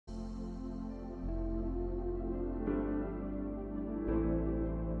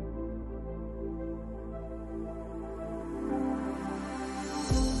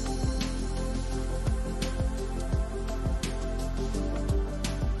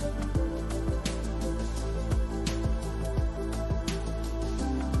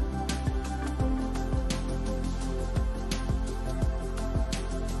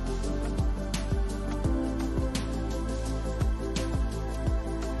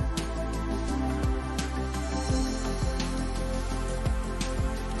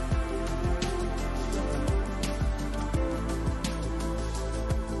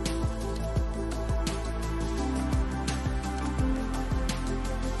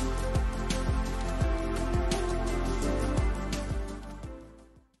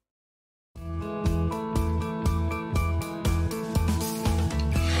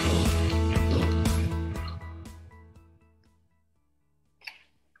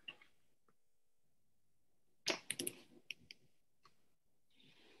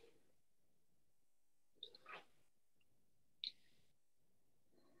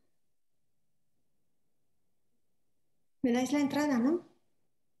¿Me dais la entrada, no?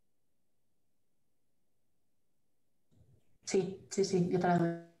 Sí, yo te la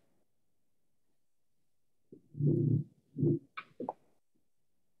doy.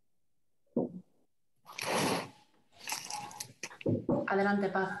 Adelante,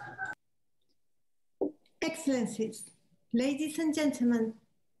 Paz. Excellencies, ladies and gentlemen,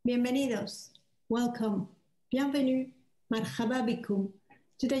 bienvenidos, welcome, bienvenue, marhaba bikum,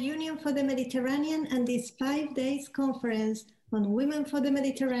 to the Union for the Mediterranean and this 5 days conference on Women for the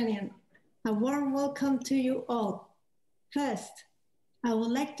Mediterranean. A warm welcome to you all. First, I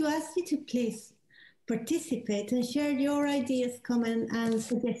would like to ask you to please participate and share your ideas, comments, and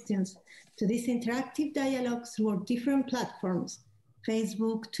suggestions to this interactive dialogue through different platforms: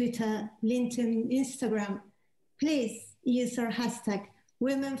 Facebook, Twitter, LinkedIn, Instagram. Please use our hashtag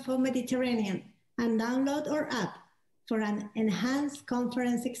Women for Mediterranean and download our app for an enhanced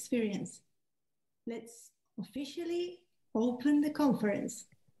conference experience. Let's officially open the conference.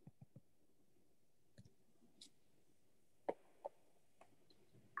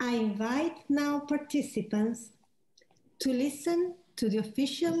 I invite now participants to listen to the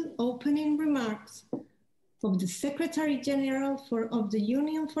official opening remarks of the Secretary General of the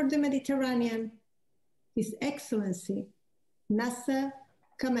Union for the Mediterranean, His Excellency Nasser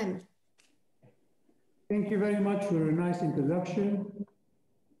Kamel. Thank you very much for a nice introduction.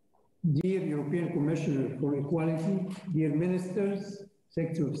 Dear European Commissioner for Equality, dear Ministers,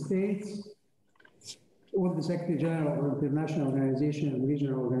 Secretary of States, all the Secretary General of International Organization and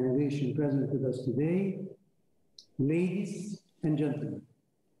Regional Organization present with us today, ladies and gentlemen,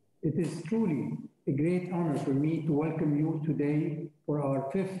 it is truly a great honor for me to welcome you today for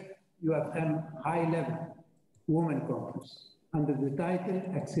our 5th UFM High-Level Women Conference under the title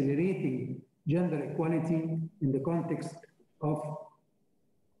Accelerating Gender Equality in the Context of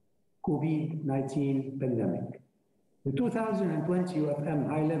COVID-19 Pandemic. The 2020 UFM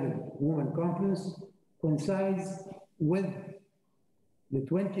High-Level Women Conference coincides with the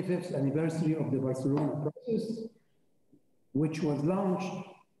 25th anniversary of the Barcelona process, which was launched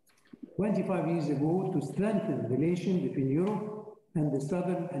 25 years ago to strengthen relations between Europe and the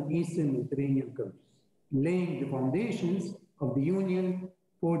southern and eastern Mediterranean countries, laying the foundations of the Union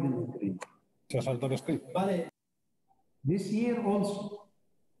for the Mediterranean. This year also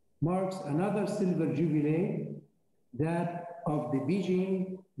marks another silver jubilee, that of the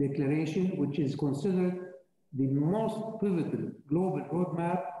Beijing Declaration, which is considered the most pivotal global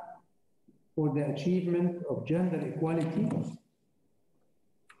roadmap for the achievement of gender equality.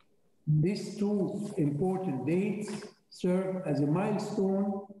 These two important dates serve as a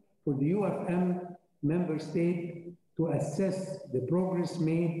milestone for the UFM member state to assess the progress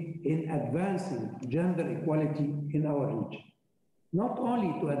made in advancing gender equality in our region, not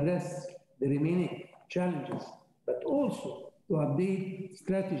only to address the remaining challenges, but also to update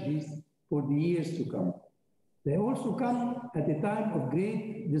strategies for the years to come. They also come at a time of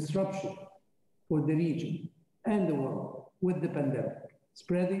great disruption for the region and the world, with the pandemic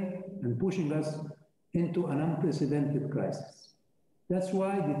spreading and pushing us into an unprecedented crisis. That's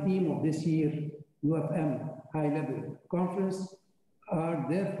why the theme of this year's UFM High-Level Conference are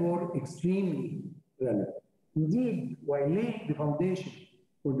therefore extremely relevant. Indeed, while laying the foundation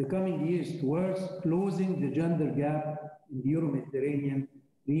for the coming years towards closing the gender gap in the Euro-Mediterranean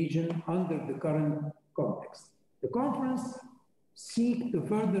region under the current context. The conference seeks to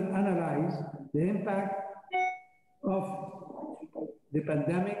further analyze the impact of the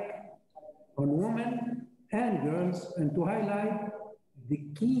pandemic on women and girls, and to highlight the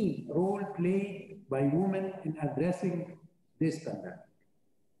key role played by women in addressing this pandemic.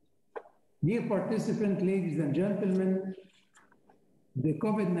 Dear participants, ladies and gentlemen, the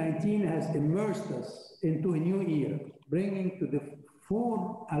COVID-19 has immersed us into a new era, bringing to the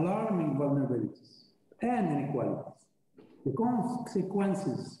fore alarming vulnerabilities and inequalities. The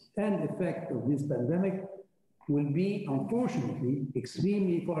consequences and effect of this pandemic will be, unfortunately,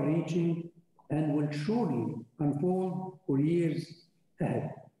 extremely far-reaching and will surely unfold for years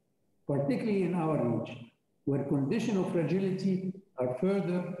ahead, particularly in our region, where conditions of fragility are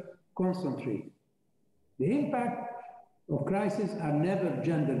further concentrated. The impact of crises are never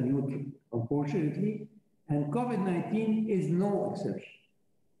gender neutral, unfortunately, and COVID-19 is no exception.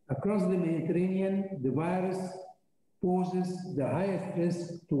 Across the Mediterranean, the virus poses the highest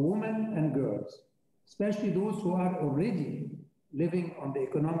risk to women and girls, especially those who are already living on the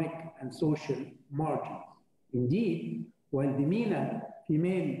economic and social margins. Indeed, while the MENA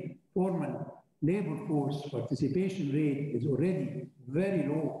female formal labor force participation rate is already very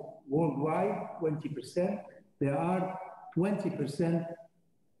low worldwide, 20%, there are 20%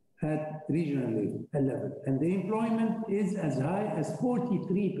 at regional level. And the employment is as high as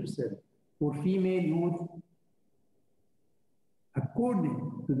 43% for female youth.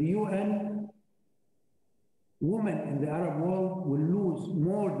 According to the UN, women in the Arab world will lose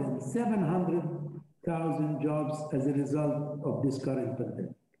more than 700,000 jobs as a result of this current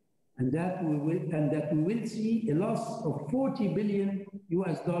pandemic. And that we will see a loss of $40 billion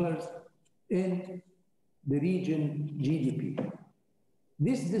in the region GDP.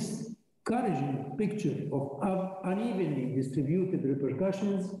 This discouraging picture of unevenly distributed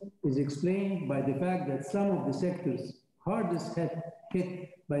repercussions is explained by the fact that some of the sectors hardest hit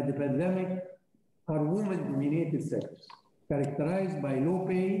by the pandemic are women-dominated sectors, characterized by low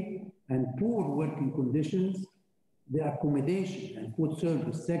pay and poor working conditions. The accommodation and food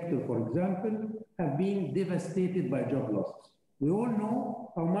service sector, for example, have been devastated by job losses. We all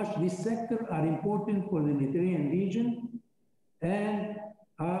know how much these sectors are important for the Mediterranean region, and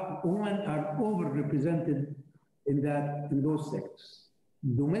women are overrepresented in those sectors.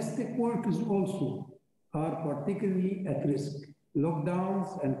 Domestic workers also are particularly at risk.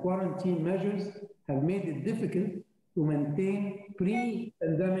 Lockdowns and quarantine measures have made it difficult to maintain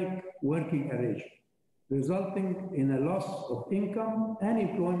pre-pandemic working arrangements, resulting in a loss of income and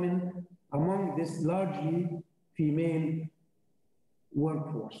employment among this largely female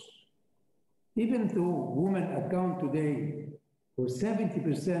workforce. Even though women account today for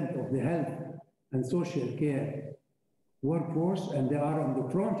 70% of the health and social care workforce, and they are on the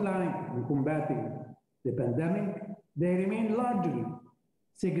front line in combating the pandemic, they remain largely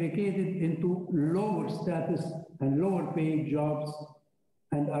segregated into lower status and lower paid jobs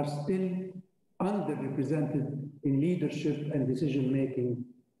and are still underrepresented in leadership and decision-making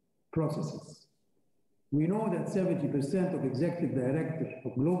processes. We know that 70% of executive directors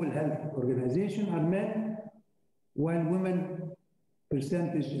of global health organizations are men, while women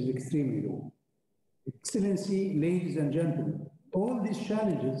percentage is extremely low. Excellency, ladies and gentlemen, all these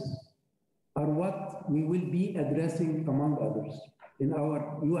challenges are what we will be addressing, among others, in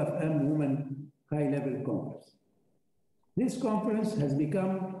our UFM Women High-Level Conference. This conference has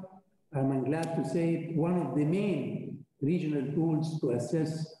become, I'm glad to say, one of the main regional tools to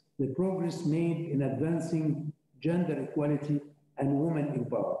assess the progress made in advancing gender equality and women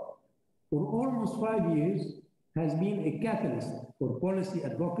empowerment. For almost 5 years, has been a catalyst for policy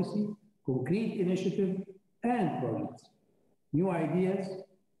advocacy, concrete initiative, and projects. New ideas,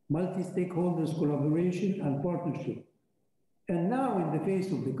 multi-stakeholders collaboration and partnership. And now, in the face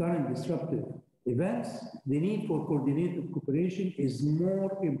of the current disruptive events, the need for coordinated cooperation is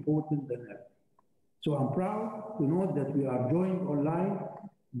more important than ever. So I'm proud to note that we are joined online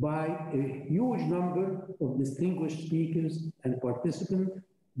by a huge number of distinguished speakers and participants,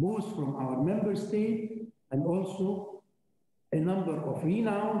 both from our member state and also a number of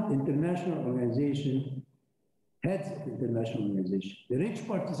renowned international organizations, heads of international organizations. The rich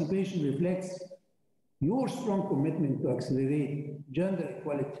participation reflects your strong commitment to accelerate gender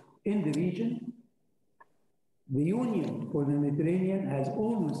equality in the region. The Union for the Mediterranean has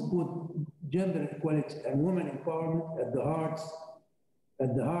always put gender equality and women empowerment at the heart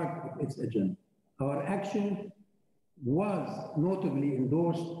of its agenda. Our action was notably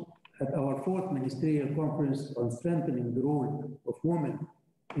endorsed at our 4th Ministerial Conference on Strengthening the Role of Women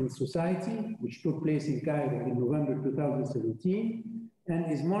in Society, which took place in Cairo in November 2017,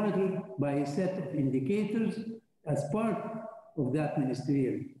 and is monitored by a set of indicators as part of that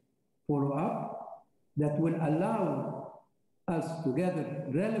ministerial follow-up that will allow us to gather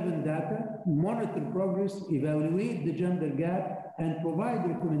relevant data, monitor progress, evaluate the gender gap, and provide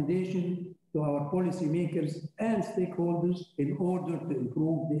recommendations to our policymakers and stakeholders in order to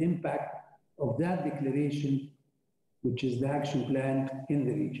improve the impact of that declaration, which is the action plan in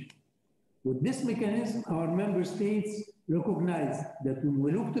the region. With this mechanism, our member states recognize that when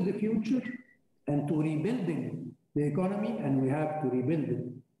we look to the future and to rebuilding the economy, and we have to rebuild it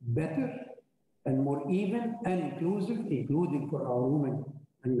better and more even and inclusive, including for our women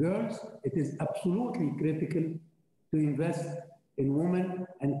and girls, it is absolutely critical to invest in women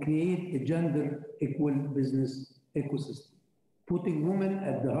and create a gender equal business ecosystem. Putting women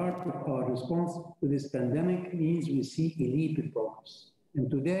at the heart of our response to this pandemic means we see a leap in progress.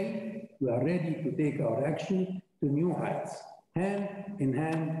 And today, we are ready to take our action to new heights, hand in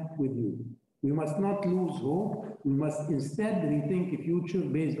hand with you. We must not lose hope. We must instead rethink a future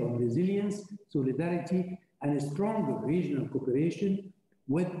based on resilience, solidarity, and a stronger regional cooperation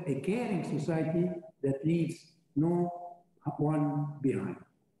with a caring society that leaves no one behind.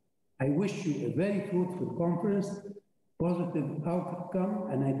 I wish you a very fruitful conference, positive outcome,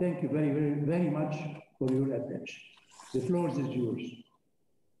 and I thank you very, very, very much for your attention. The floor is yours.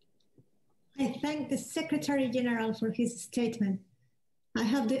 I thank the Secretary General for his statement. I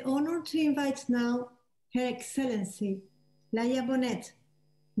have the honor to invite now Her Excellency Laia Bonet,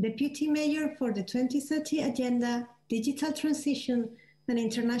 Deputy Mayor for the 2030 Agenda, Digital Transition and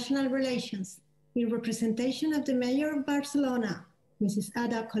International Relations, in representation of the Mayor of Barcelona, Mrs.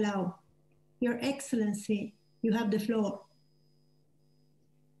 Ada Colau. Your Excellency, you have the floor.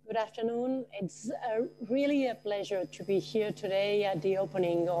 Good afternoon. It's really a pleasure to be here today at the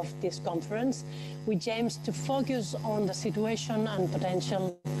opening of this conference, which aims to focus on the situation and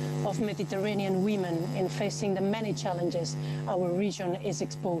potential of Mediterranean women in facing the many challenges our region is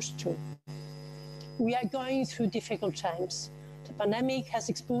exposed to. We are going through difficult times. The pandemic has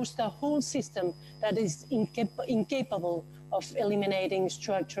exposed a whole system that is incapable of eliminating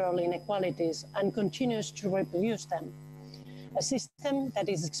structural inequalities and continues to reproduce them. A system that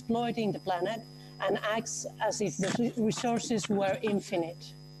is exploiting the planet and acts as if the resources were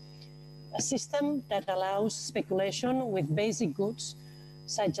infinite. A system that allows speculation with basic goods,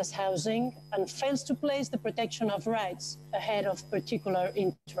 such as housing, and fails to place the protection of rights ahead of particular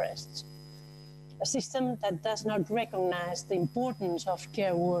interests. A system that does not recognize the importance of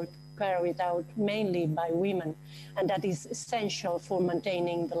care work carried out mainly by women, and that is essential for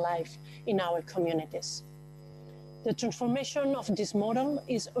maintaining the life in our communities. The transformation of this model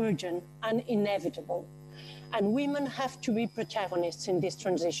is urgent and inevitable, and women have to be protagonists in this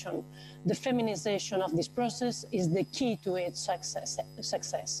transition. The feminization of this process is the key to its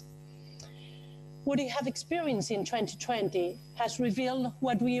success. What we have experienced in 2020 has revealed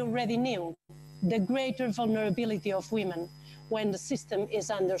what we already knew, the greater vulnerability of women when the system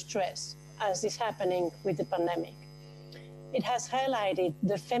is under stress, as is happening with the pandemic. It has highlighted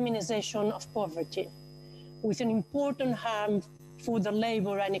the feminization of poverty, with an important harm for the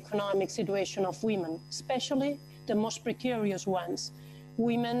labor and economic situation of women, especially the most precarious ones,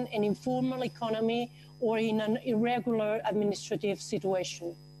 women in informal economy or in an irregular administrative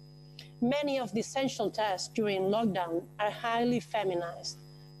situation. Many of the essential tasks during lockdown are highly feminized: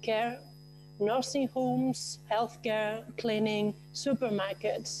 care, nursing homes, healthcare, cleaning,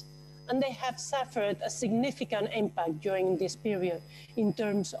 supermarkets, and they have suffered a significant impact during this period in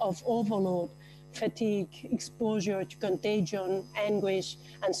terms of overload, fatigue, exposure to contagion, anguish,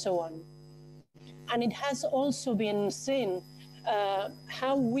 and so on. And it has also been seen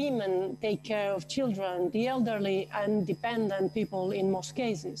how women take care of children, the elderly, and dependent people in most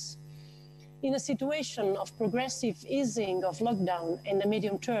cases. In a situation of progressive easing of lockdown in the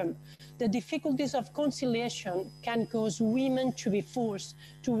medium term, the difficulties of conciliation can cause women to be forced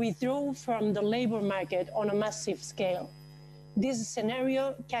to withdraw from the labor market on a massive scale. This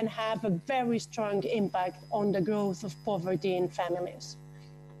scenario can have a very strong impact on the growth of poverty in families.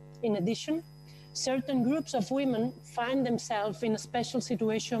 In addition, certain groups of women find themselves in a special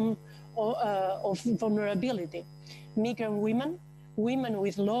situation of vulnerability. Migrant women, women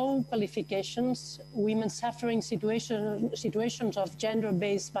with low qualifications, women suffering situations of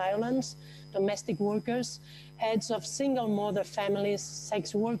gender-based violence, domestic workers, heads of single-mother families,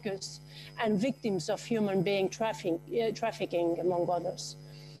 sex workers, and victims of human being trafficking, among others.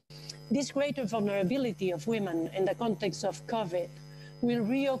 This greater vulnerability of women in the context of COVID will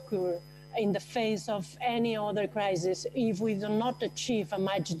reoccur in the face of any other crisis if we do not achieve a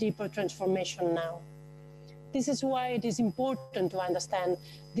much deeper transformation now. This is why it is important to understand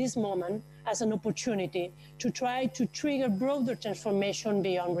this moment as an opportunity to try to trigger broader transformation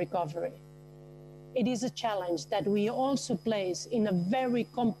beyond recovery. It is a challenge that we also place in a very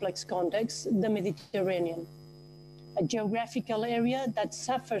complex context, the Mediterranean, a geographical area that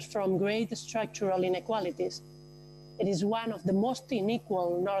suffers from great structural inequalities. It is one of the most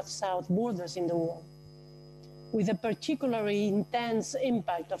unequal north-south borders in the world. With a particularly intense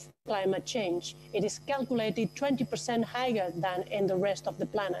impact of climate change, it is calculated 20% higher than in the rest of the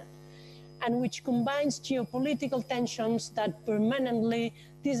planet, and which combines geopolitical tensions that permanently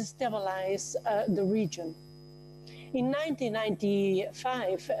destabilize the region. In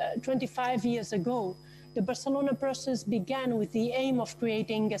 1995, 25 years ago, the Barcelona process began with the aim of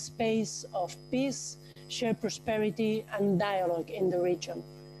creating a space of peace, shared prosperity, and dialogue in the region.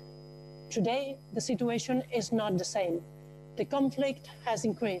 Today, the situation is not the same. The conflict has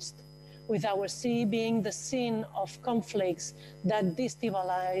increased, with our sea being the scene of conflicts that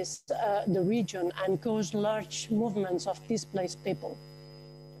destabilize the region and cause large movements of displaced people.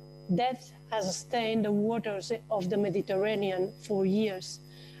 Death has stained the waters of the Mediterranean for years,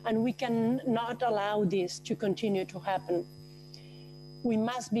 and we cannot allow this to continue to happen. We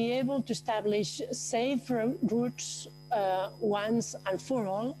must be able to establish safe routes once and for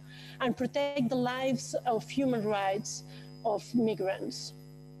all, and protect the lives of human rights of migrants.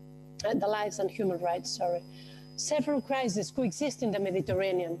 the lives and human rights, Several crises coexist in the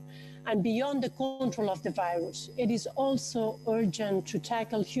Mediterranean, and beyond the control of the virus, it is also urgent to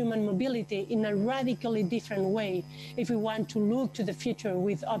tackle human mobility in a radically different way if we want to look to the future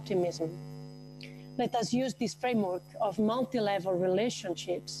with optimism. Let us use this framework of multi-level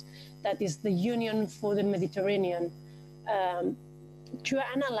relationships, that is the Union for the Mediterranean, to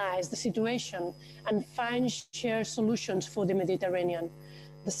analyze the situation and find shared solutions for the Mediterranean.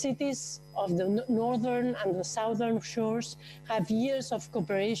 The cities of the northern and the southern shores have years of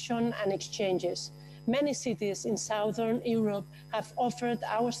cooperation and exchanges. Many cities in southern Europe have offered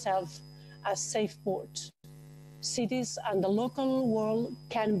ourselves as safe ports. Cities and the local world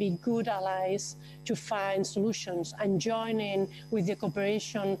can be good allies to find solutions and join in with the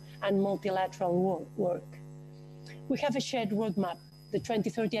cooperation and multilateral work. We have a shared roadmap, the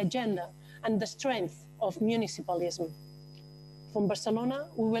 2030 Agenda, and the strength of municipalism. From Barcelona,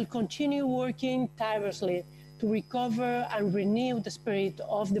 we will continue working tirelessly to recover and renew the spirit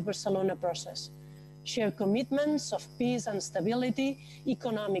of the Barcelona process, share commitments of peace and stability,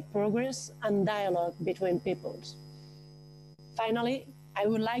 economic progress, and dialogue between peoples. Finally, I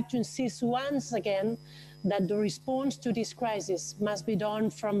would like to insist once again that the response to this crisis must be done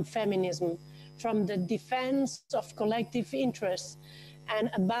from feminism, from the defense of collective interests, and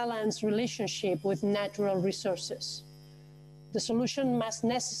a balanced relationship with natural resources. The solution must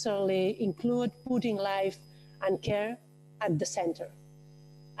necessarily include putting life and care at the center.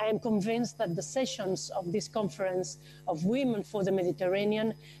 I am convinced that the sessions of this Conference of Women for the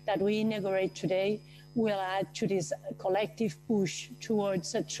Mediterranean that we inaugurate today will add to this collective push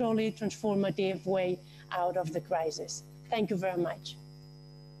towards a truly transformative way out of the crisis. Thank you very much.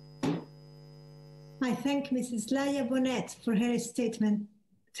 I thank Mrs. Laia Bonet for her statement.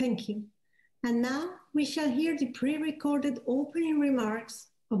 Thank you. And now we shall hear the pre-recorded opening remarks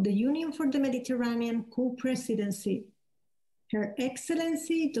of the Union for the Mediterranean co-presidency. Her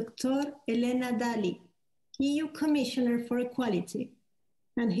Excellency Dr. Elena Dali, EU Commissioner for Equality,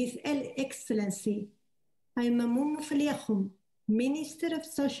 and His Excellency Aymamoun Mufliahum, Minister of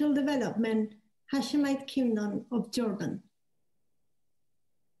Social Development, Hashemite Kingdom of Jordan.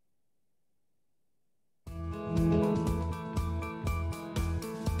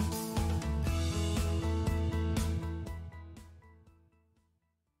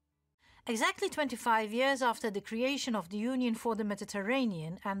 Exactly 25 years after the creation of the Union for the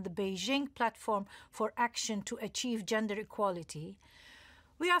Mediterranean and the Beijing Platform for Action to Achieve Gender Equality,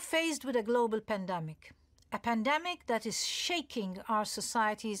 we are faced with a global pandemic. A pandemic that is shaking our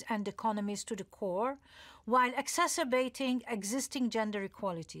societies and economies to the core while exacerbating existing gender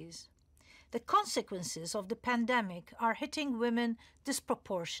inequalities. The consequences of the pandemic are hitting women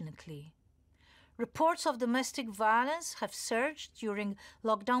disproportionately. Reports of domestic violence have surged during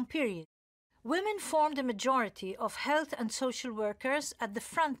lockdown period. Women form the majority of health and social workers at the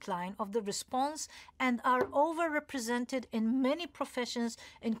front line of the response and are overrepresented in many professions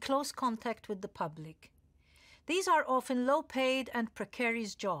in close contact with the public. These are often low-paid and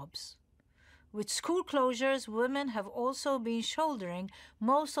precarious jobs. With school closures, women have also been shouldering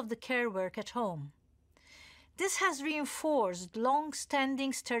most of the care work at home. This has reinforced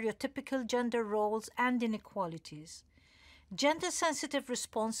long-standing stereotypical gender roles and inequalities. Gender-sensitive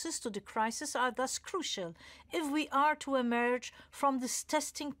responses to the crisis are thus crucial if we are to emerge from this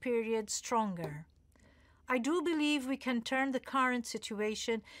testing period stronger. I do believe we can turn the current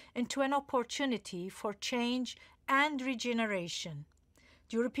situation into an opportunity for change and regeneration.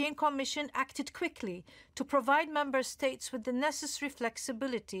 The European Commission acted quickly to provide Member States with the necessary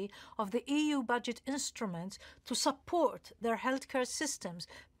flexibility of the EU budget instruments to support their healthcare systems,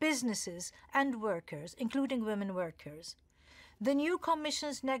 businesses and workers, including women workers. The new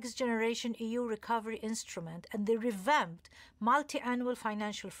Commission's Next Generation EU Recovery Instrument and the revamped multi-annual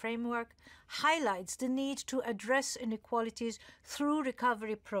financial framework highlights the need to address inequalities through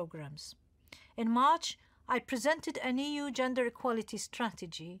recovery programs. In March, I presented an EU gender equality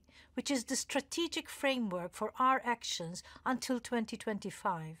strategy, which is the strategic framework for our actions until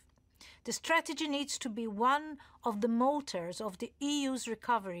 2025. The strategy needs to be one of the motors of the EU's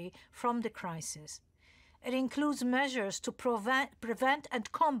recovery from the crisis. It includes measures to prevent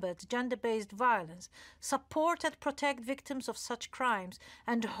and combat gender-based violence, support and protect victims of such crimes,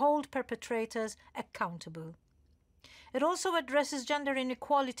 and hold perpetrators accountable. It also addresses gender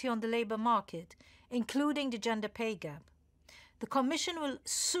inequality on the labour market, including the gender pay gap. The Commission will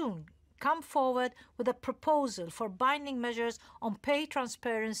soon come forward with a proposal for binding measures on pay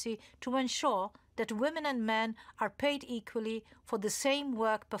transparency to ensure that women and men are paid equally for the same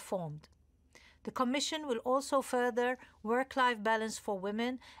work performed. The Commission will also further work-life balance for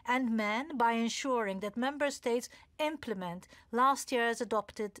women and men by ensuring that Member States implement last year's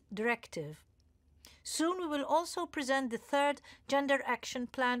adopted directive. Soon we will also present the third Gender Action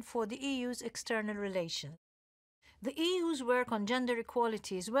Plan for the EU's external relations. The EU's work on gender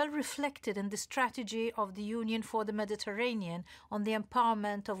equality is well reflected in the strategy of the Union for the Mediterranean on the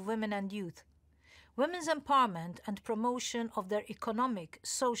empowerment of women and youth. Women's empowerment and promotion of their economic,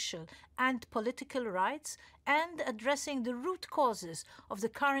 social, and political rights, and addressing the root causes of the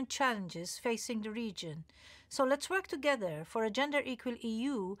current challenges facing the region. So let's work together for a gender-equal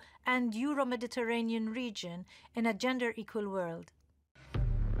EU and Euro-Mediterranean region in a gender-equal world.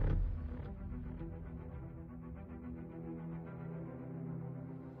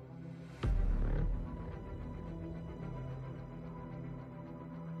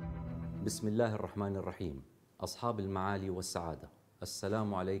 بسم الله الرحمن الرحيم. أصحاب المعالي والسعادة،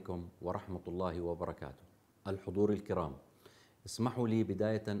 السلام عليكم ورحمة الله وبركاته. الحضور الكرام، اسمحوا لي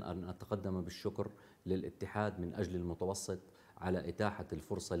بداية أن أتقدم بالشكر للاتحاد من أجل المتوسط على إتاحة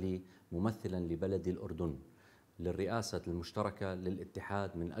الفرصة لي ممثلا لبلدي الأردن للرئاسة المشتركة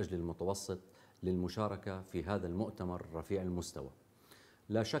للاتحاد من أجل المتوسط للمشاركة في هذا المؤتمر رفيع المستوى.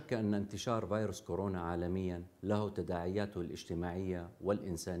 لا شك أن انتشار فيروس كورونا عالميا له تداعياته الاجتماعية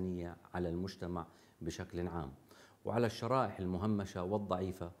والإنسانية على المجتمع بشكل عام وعلى الشرائح المهمشة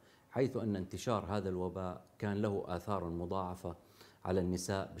والضعيفة، حيث أن انتشار هذا الوباء كان له آثار مضاعفة على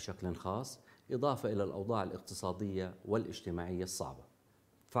النساء بشكل خاص، إضافة إلى الأوضاع الاقتصادية والاجتماعية الصعبة.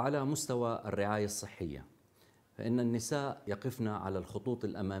 فعلى مستوى الرعاية الصحية، فإن النساء يقفن على الخطوط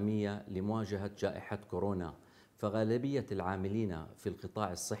الأمامية لمواجهة جائحة كورونا، فغالبية العاملين في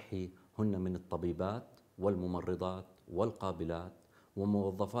القطاع الصحي هن من الطبيبات والممرضات والقابلات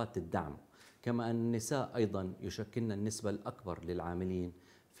وموظفات الدعم، كما أن النساء أيضا يشكلن النسبة الأكبر للعاملين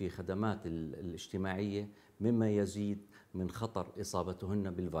في خدمات الاجتماعية، مما يزيد من خطر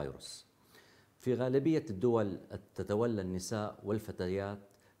إصابتهن بالفيروس. في غالبية الدول تتولى النساء والفتيات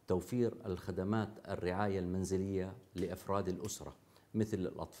توفير الخدمات الرعاية المنزلية لأفراد الأسرة مثل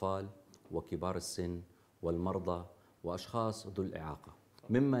الأطفال وكبار السن والمرضى وأشخاص ذو الإعاقة،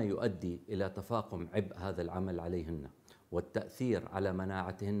 مما يؤدي إلى تفاقم عبء هذا العمل عليهن والتأثير على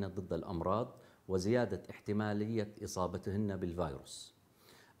مناعتهن ضد الأمراض وزيادة احتمالية إصابتهن بالفيروس.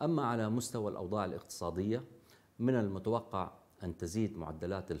 أما على مستوى الأوضاع الاقتصادية، من المتوقع أن تزيد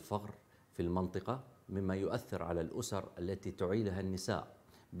معدلات الفقر في المنطقة، مما يؤثر على الأسر التي تعيلها النساء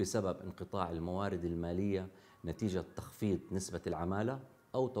بسبب انقطاع الموارد المالية نتيجة تخفيض نسبة العمالة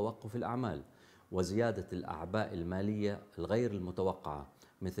أو توقف الأعمال، وزيادة الأعباء المالية الغير المتوقعة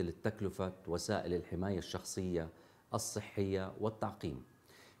مثل التكلفة وسائل الحماية الشخصية الصحية والتعقيم.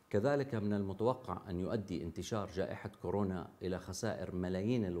 كذلك من المتوقع أن يؤدي انتشار جائحة كورونا إلى خسائر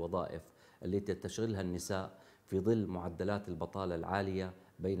ملايين الوظائف التي تشغلها النساء في ظل معدلات البطالة العالية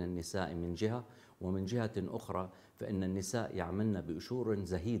بين النساء من جهة، ومن جهة أخرى فإن النساء يعملن بأجور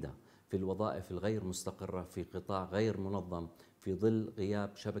زهيدة في الوظائف الغير مستقرة في قطاع غير منظم في ظل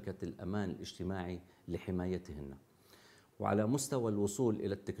غياب شبكة الأمان الاجتماعي لحمايتهن. وعلى مستوى الوصول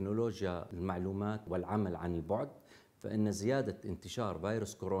إلى التكنولوجيا المعلومات والعمل عن البعد، فإن زيادة انتشار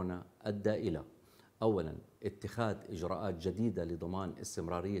فيروس كورونا أدى إلى أولاً اتخاذ إجراءات جديدة لضمان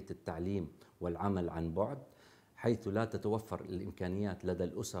استمرارية التعليم والعمل عن بعد، حيث لا تتوفر الإمكانيات لدى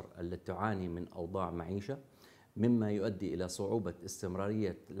الأسر التي تعاني من أوضاع معيشة، مما يؤدي إلى صعوبة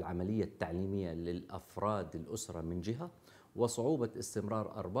استمرارية العملية التعليمية للأفراد الأسرة من جهة، وصعوبة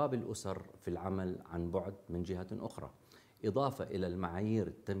استمرار أرباب الأسر في العمل عن بعد من جهة أخرى، إضافة إلى المعايير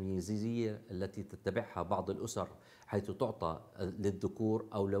التمييزية التي تتبعها بعض الأسر، حيث تعطى للذكور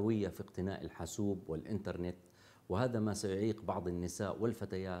أولوية في اقتناء الحاسوب والإنترنت، وهذا ما سيعيق بعض النساء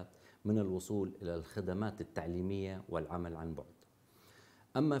والفتيات من الوصول إلى الخدمات التعليمية والعمل عن بعد.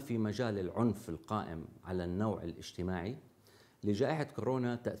 أما في مجال العنف القائم على النوع الاجتماعي، لجائحة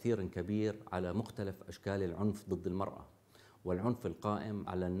كورونا تأثير كبير على مختلف أشكال العنف ضد المرأة والعنف القائم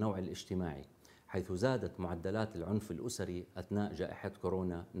على النوع الاجتماعي، حيث زادت معدلات العنف الأسري أثناء جائحة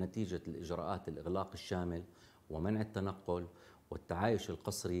كورونا نتيجة الإجراءات الإغلاق الشامل ومنع التنقل والتعايش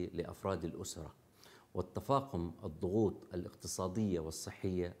القسري لأفراد الأسرة، والتفاقم الضغوط الاقتصادية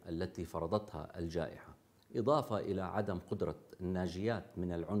والصحية التي فرضتها الجائحة، إضافة إلى عدم قدرة الناجيات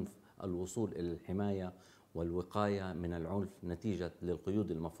من العنف الوصول إلى الحماية والوقاية من العنف نتيجة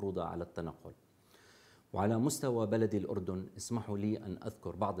للقيود المفروضة على التنقل. وعلى مستوى بلدي الأردن، اسمحوا لي أن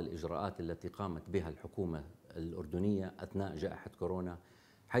أذكر بعض الإجراءات التي قامت بها الحكومة الأردنية أثناء جائحة كورونا،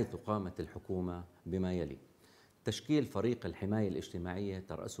 حيث قامت الحكومة بما يلي: تشكيل فريق الحماية الاجتماعية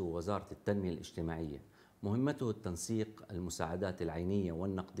ترأسه وزارة التنمية الاجتماعية، مهمته التنسيق المساعدات العينية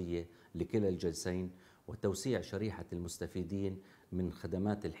والنقدية لكلا الجنسين وتوسيع شريحة المستفيدين من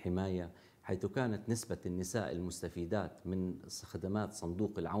خدمات الحماية، حيث كانت نسبة النساء المستفيدات من خدمات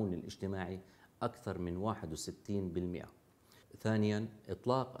صندوق العون الاجتماعي أكثر من 61%. ثانياً،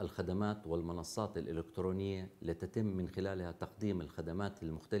 إطلاق الخدمات والمنصات الإلكترونية لتتم من خلالها تقديم الخدمات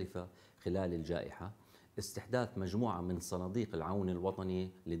المختلفة خلال الجائحة، استحداث مجموعة من صناديق العون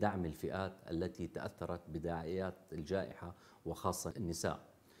الوطني لدعم الفئات التي تأثرت بداعيات الجائحة وخاصة النساء.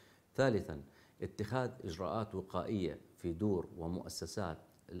 ثالثاً، اتخاذ إجراءات وقائية في دور ومؤسسات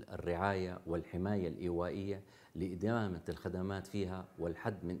الرعاية والحماية الإيوائية لإدامة الخدمات فيها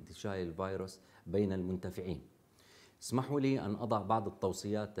والحد من انتشار الفيروس بين المنتفعين. اسمحوا لي أن أضع بعض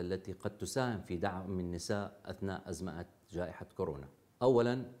التوصيات التي قد تساهم في دعم النساء أثناء أزمة جائحة كورونا.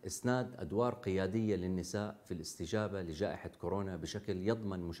 أولاً، إسناد أدوار قيادية للنساء في الاستجابة لجائحة كورونا بشكل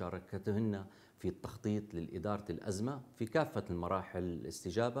يضمن مشاركتهن في التخطيط لإدارة الأزمة في كافة المراحل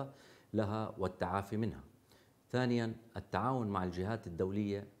الاستجابة لها والتعافي منها. ثانياً، التعاون مع الجهات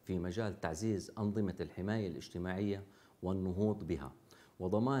الدولية في مجال تعزيز أنظمة الحماية الاجتماعية والنهوض بها،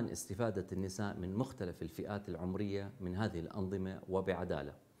 وضمان استفادة النساء من مختلف الفئات العمرية من هذه الأنظمة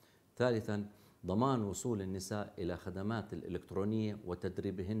وبعدالة. ثالثاً، ضمان وصول النساء إلى خدمات الإلكترونية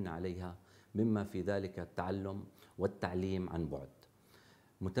وتدريبهن عليها، مما في ذلك التعلم والتعليم عن بعد.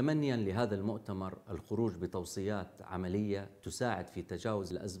 متمنياً لهذا المؤتمر الخروج بتوصيات عملية تساعد في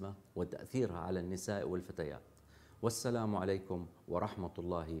تجاوز الأزمة وتأثيرها على النساء والفتيات. والسلام عليكم ورحمة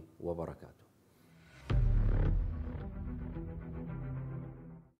الله وبركاته.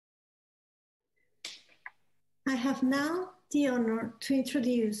 I have now the honor to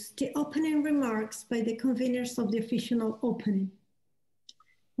introduce the opening remarks by the conveners of the official opening.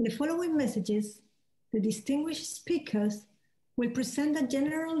 In the following messages, the distinguished speakers will present a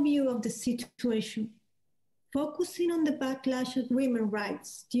general view of the situation, focusing on the backlash of women's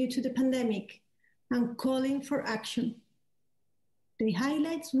rights due to the pandemic and calling for action. They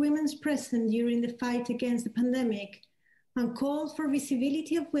highlight women's presence during the fight against the pandemic and call for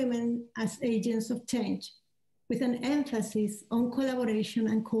visibility of women as agents of change, with an emphasis on collaboration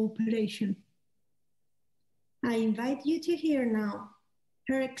and cooperation. I invite you to hear now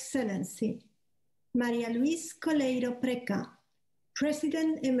Her Excellency Maria Luis Coleiro Preca,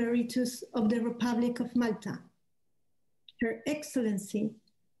 President Emeritus of the Republic of Malta, Her Excellency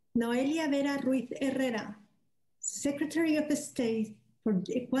Noelia Vera Ruiz Herrera, Secretary of State for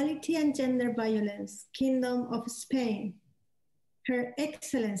Equality and Gender Violence, Kingdom of Spain, Her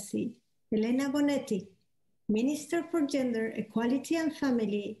Excellency Elena Bonetti, Minister for Gender Equality and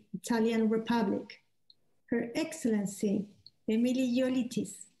Family, Italian Republic, Her Excellency Emily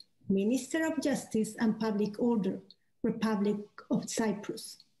Iolitis, Minister of Justice and Public Order, Republic of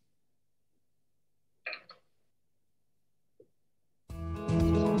Cyprus.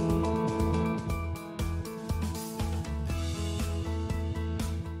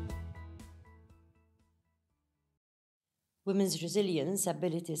 Women's resilience,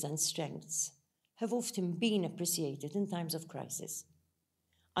 abilities, and strengths have often been appreciated in times of crisis.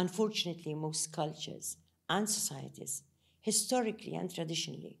 Unfortunately, most cultures and societies, historically and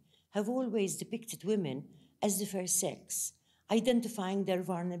traditionally, have always depicted women as the fair sex, identifying their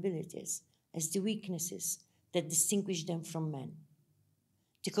vulnerabilities as the weaknesses that distinguish them from men.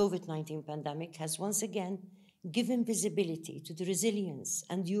 The COVID-19 pandemic has once again given visibility to the resilience,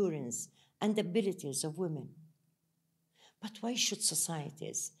 endurance, and abilities of women. But why should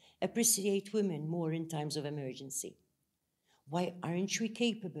societies appreciate women more in times of emergency? Why aren't we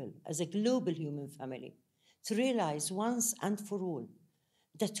capable as a global human family to realize once and for all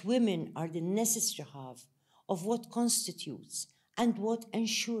that women are the necessary half of what constitutes and what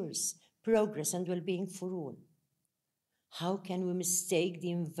ensures progress and well-being for all? How can we mistake the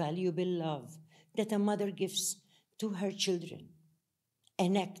invaluable love that a mother gives to her children?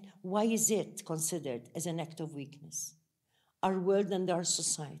 Why is it considered as an act of weakness? Our world and our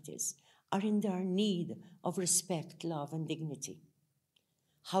societies are in their need of respect, love, and dignity.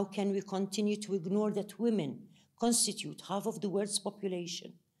 How can we continue to ignore that women constitute half of the world's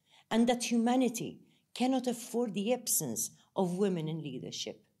population and that humanity cannot afford the absence of women in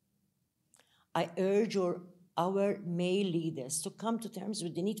leadership? I urge our male leaders to come to terms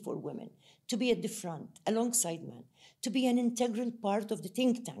with the need for women to be at the front, alongside men, to be an integral part of the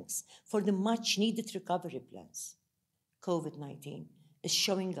think tanks for the much-needed recovery plans. COVID-19 is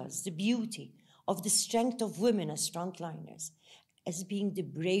showing us the beauty of the strength of women as frontliners, as being the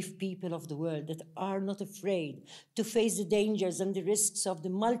brave people of the world that are not afraid to face the dangers and the risks of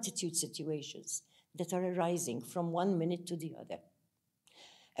the multitude situations that are arising from one minute to the other.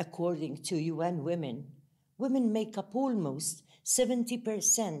 According to UN Women, women make up almost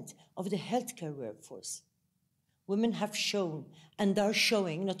 70% of the healthcare workforce. Women have shown and are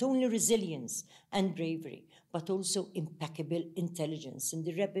showing not only resilience and bravery, but also impeccable intelligence in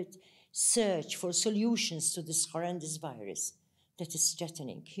the rapid search for solutions to this horrendous virus that is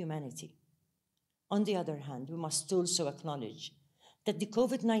threatening humanity. On the other hand, we must also acknowledge that the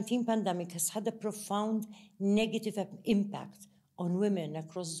COVID-19 pandemic has had a profound negative impact on women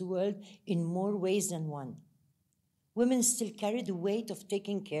across the world in more ways than one. Women still carry the weight of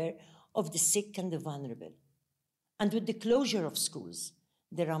taking care of the sick and the vulnerable. And with the closure of schools,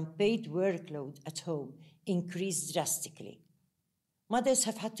 their unpaid workload at home increased drastically. Mothers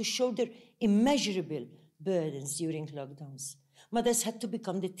have had to shoulder immeasurable burdens during lockdowns. Mothers had to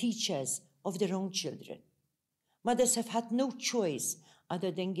become the teachers of their own children. Mothers have had no choice other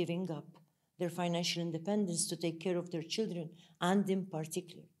than giving up their financial independence to take care of their children, and in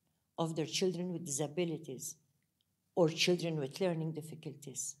particular, of their children with disabilities or children with learning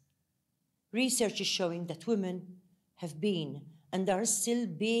difficulties. Research is showing that women have been and are still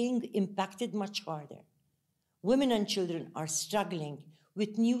being impacted much harder. Women and children are struggling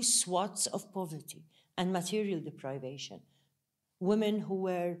with new swaths of poverty and material deprivation. Women who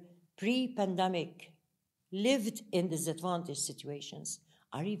were pre-pandemic lived in disadvantaged situations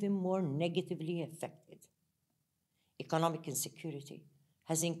are even more negatively affected. Economic insecurity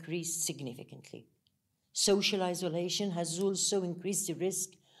has increased significantly. Social isolation has also increased the risk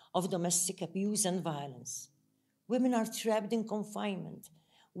of domestic abuse and violence. Women are trapped in confinement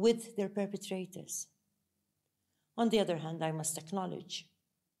with their perpetrators. On the other hand, I must acknowledge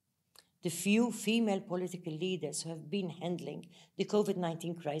the few female political leaders who have been handling the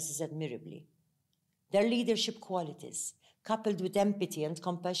COVID-19 crisis admirably. Their leadership qualities, coupled with empathy and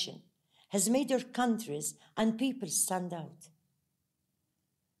compassion, has made their countries and people stand out.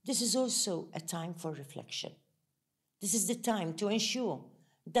 This is also a time for reflection. This is the time to ensure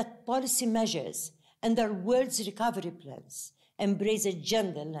that policy measures and our world's recovery plans embrace a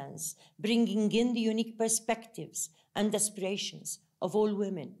gender lens, bringing in the unique perspectives and aspirations of all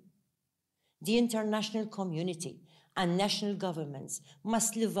women. The international community and national governments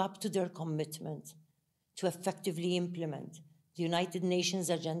must live up to their commitment to effectively implement the United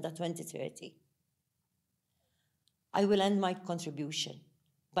Nations Agenda 2030. I will end my contribution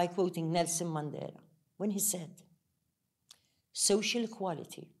by quoting Nelson Mandela when he said, "Social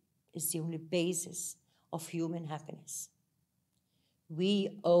equality is the only basis of human happiness."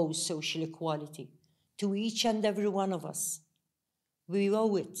 We owe social equality to each and every one of us. We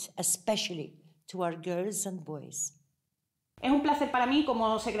owe it especially to our girls and boys. Es un placer para mí,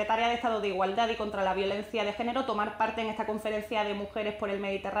 como secretaria de Estado de Igualdad y contra la Violencia de Género, tomar parte en esta conferencia de mujeres por el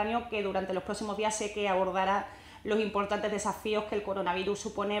Mediterráneo, que durante los próximos días sé que abordará los importantes desafíos que el coronavirus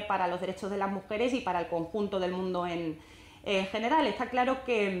supone para los derechos de las mujeres y para el conjunto del mundo en general. Está claro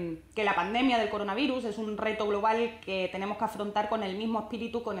que la pandemia del coronavirus es un reto global que tenemos que afrontar con el mismo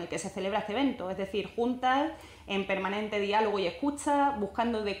espíritu con el que se celebra este evento, es decir, juntas, en permanente diálogo y escucha,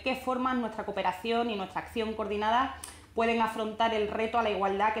 buscando de qué forma nuestra cooperación y nuestra acción coordinada pueden afrontar el reto a la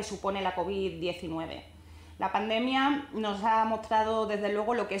igualdad que supone la COVID-19. La pandemia nos ha mostrado desde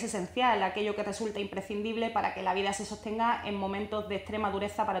luego lo que es esencial, aquello que resulta imprescindible para que la vida se sostenga en momentos de extrema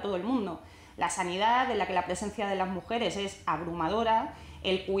dureza para todo el mundo. La sanidad, en la que la presencia de las mujeres es abrumadora,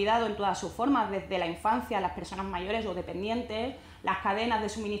 el cuidado en todas sus formas, desde la infancia a las personas mayores o dependientes, las cadenas de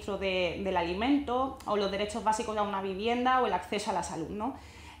suministro del alimento o los derechos básicos a una vivienda o el acceso a la salud, ¿no?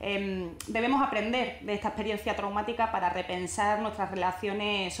 Debemos aprender de esta experiencia traumática para repensar nuestras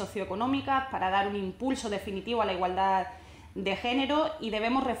relaciones socioeconómicas, para dar un impulso definitivo a la igualdad de género, y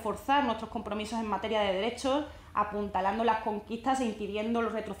debemos reforzar nuestros compromisos en materia de derechos, apuntalando las conquistas e impidiendo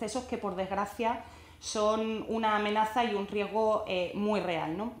los retrocesos que, por desgracia, son una amenaza y un riesgo muy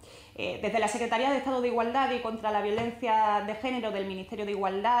real, ¿no? Desde la Secretaría de Estado de Igualdad y contra la Violencia de Género del Ministerio de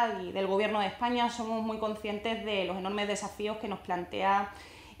Igualdad y del Gobierno de España somos muy conscientes de los enormes desafíos que nos plantea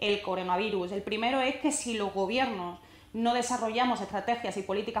el coronavirus. El primero es que si los gobiernos no desarrollamos estrategias y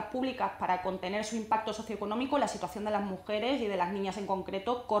políticas públicas para contener su impacto socioeconómico, la situación de las mujeres y de las niñas en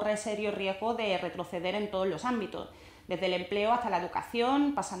concreto corre serio riesgo de retroceder en todos los ámbitos, desde el empleo hasta la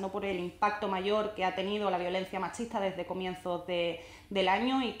educación, pasando por el impacto mayor que ha tenido la violencia machista desde comienzos del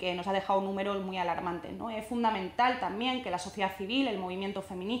año y que nos ha dejado números muy alarmantes, ¿no? Es fundamental también que la sociedad civil, el movimiento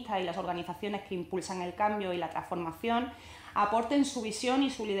feminista y las organizaciones que impulsan el cambio y la transformación aporten su visión y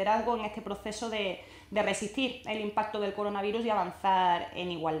su liderazgo en este proceso de resistir el impacto del coronavirus y avanzar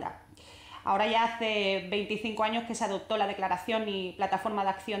en igualdad. Ahora ya hace 25 años que se adoptó la Declaración y Plataforma de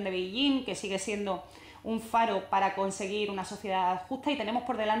Acción de Beijing, que sigue siendo un faro para conseguir una sociedad justa y tenemos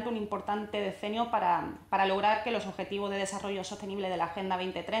por delante un importante decenio para lograr que los objetivos de desarrollo sostenible de la Agenda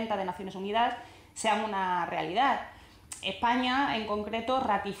 2030 de Naciones Unidas sean una realidad. España, en concreto,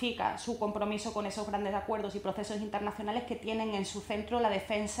 ratifica su compromiso con esos grandes acuerdos y procesos internacionales que tienen en su centro la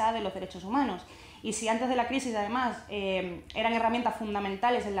defensa de los derechos humanos. Y si antes de la crisis, además, eran herramientas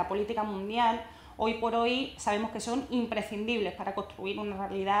fundamentales en la política mundial, hoy por hoy sabemos que son imprescindibles para construir una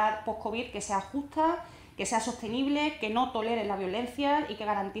realidad post-COVID que sea justa, que sea sostenible, que no tolere la violencia y que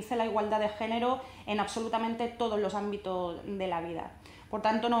garantice la igualdad de género en absolutamente todos los ámbitos de la vida. Por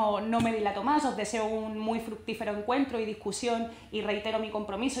tanto, no me dilato más, os deseo un muy fructífero encuentro y discusión y reitero mi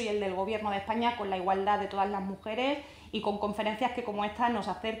compromiso y el del Gobierno de España con la igualdad de todas las mujeres y con conferencias que como esta nos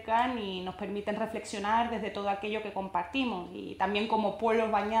acercan y nos permiten reflexionar desde todo aquello que compartimos y también como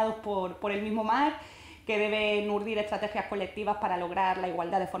pueblos bañados por el mismo mar que deben urdir estrategias colectivas para lograr la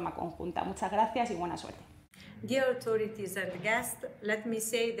igualdad de forma conjunta. Muchas gracias y buena suerte. Dear authorities and guests, let me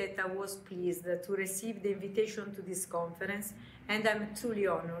say that I was pleased to receive the invitation to this conference and I'm truly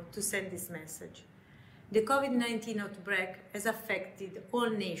honored to send this message. The COVID-19 outbreak has affected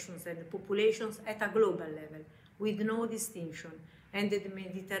all nations and populations at a global level, with no distinction, and the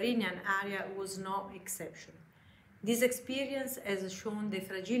Mediterranean area was no exception. This experience has shown the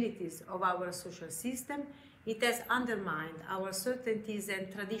fragilities of our social system. It has undermined our certainties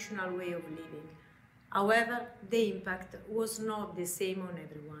and traditional way of living. However, the impact was not the same on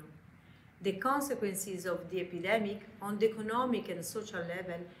everyone. The consequences of the epidemic on the economic and social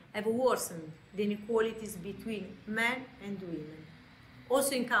level have worsened the inequalities between men and women.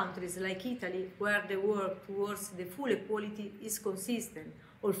 Also in countries like Italy, where the work towards the full equality is consistent,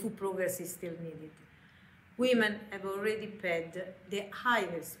 although progress is still needed. Women have already paid the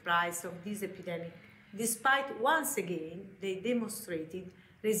highest price of this epidemic, despite once again they demonstrated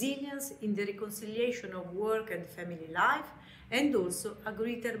resilience in the reconciliation of work and family life, and also a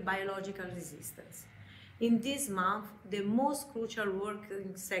greater biological resistance. In this month, the most crucial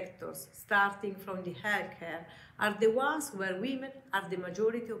working sectors, starting from the healthcare, are the ones where women are the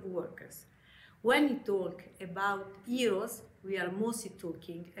majority of workers. When we talk about heroes, we are mostly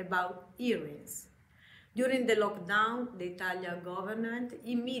talking about heroines. During the lockdown, the Italian government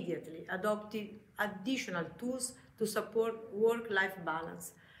immediately adopted additional tools to support work-life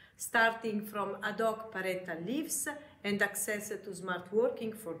balance, starting from ad hoc parental leaves and access to smart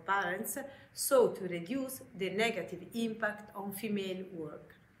working for parents, so to reduce the negative impact on female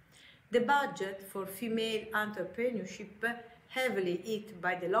work. The budget for female entrepreneurship, heavily hit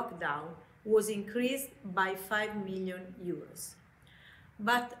by the lockdown, was increased by 5 million euros.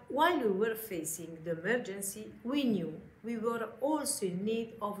 But while we were facing the emergency, we knew we were also in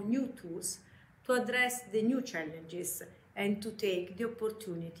need of new tools to address the new challenges and to take the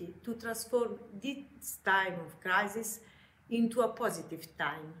opportunity to transform this time of crisis into a positive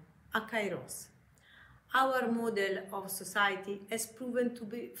time, a kairos. Our model of society has proven to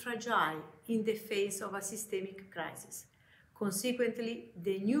be fragile in the face of a systemic crisis. Consequently,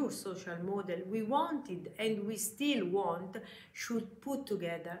 the new social model we wanted and we still want should put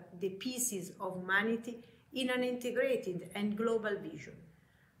together the pieces of humanity in an integrated and global vision.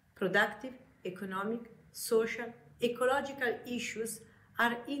 Productive, economic, social, ecological issues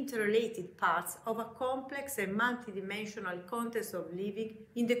are interrelated parts of a complex and multidimensional context of living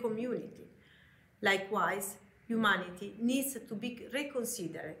in the community. Likewise, humanity needs to be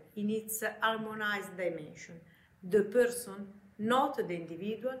reconsidered in its harmonized dimension. The person, not the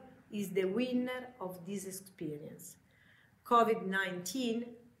individual, is the winner of this experience. COVID-19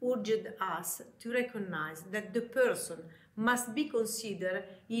 urged us to recognize that the person must be considered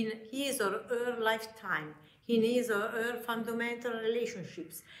in his or her lifetime, in his or her fundamental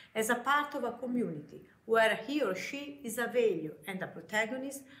relationships, as a part of a community where he or she is a value and a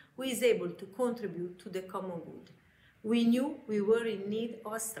protagonist who is able to contribute to the common good. We knew we were in need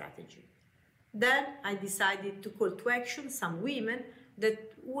of a strategy. Then I decided to call to action some women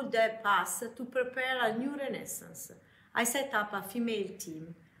that would help us to prepare a new renaissance. I set up a female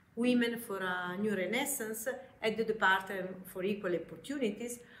team, Women for a New Renaissance, at the Department for Equal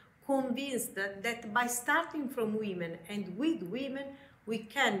Opportunities, convinced that by starting from women and with women, we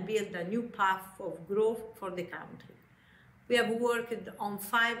can build a new path of growth for the country. We have worked on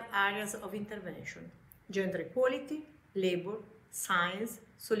 5 areas of intervention: gender equality, labor, science,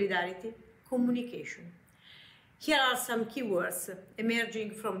 solidarity, communication. Here are some keywords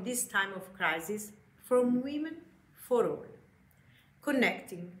emerging from this time of crisis: from women for all.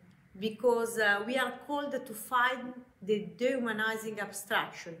 Connecting, because we are called to find the dehumanizing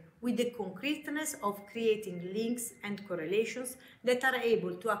abstraction with the concreteness of creating links and correlations that are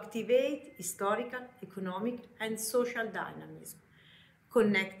able to activate historical, economic, and social dynamism,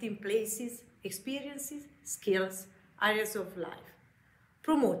 connecting places, experiences, skills, areas of life,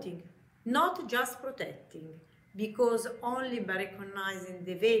 promoting, not just protecting, because only by recognizing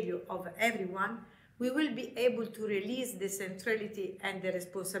the value of everyone we will be able to release the centrality and the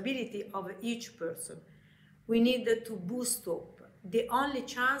responsibility of each person. We need to boost hope, the only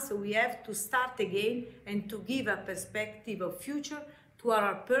chance we have to start again and to give a perspective of future to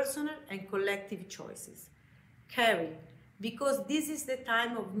our personal and collective choices. Caring, because this is the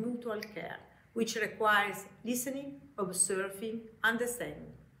time of mutual care, which requires listening, observing,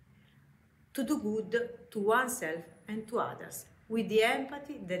 understanding, to do good to oneself and to others, with the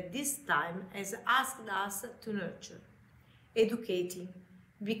empathy that this time has asked us to nurture. Educating,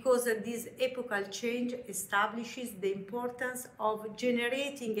 because this epochal change establishes the importance of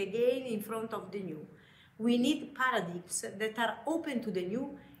generating again in front of the new. We need paradigms that are open to the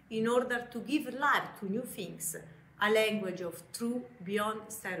new in order to give life to new things, a language of true beyond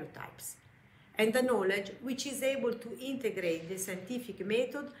stereotypes, and a knowledge which is able to integrate the scientific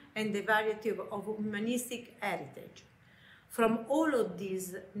method and the variety of humanistic heritage. From all of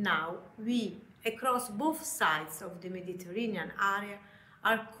this now, we, across both sides of the Mediterranean area,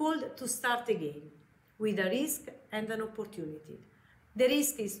 are called to start again, with a risk and an opportunity. The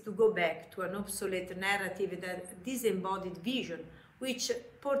risk is to go back to an obsolete narrative, that disembodied vision, which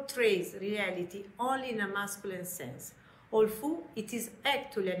portrays reality only in a masculine sense, although it is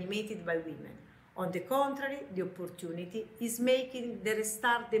actually animated by women. On the contrary, the opportunity is making the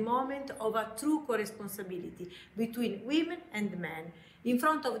restart the moment of a true co-responsibility between women and men in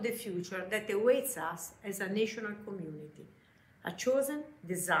front of the future that awaits us as a national community. A chosen,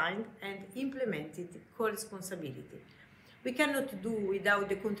 designed, and implemented co-responsibility. We cannot do without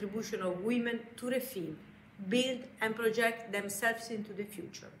the contribution of women to rethink, build, and project themselves into the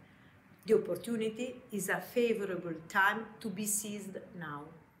future. The opportunity is a favorable time to be seized now.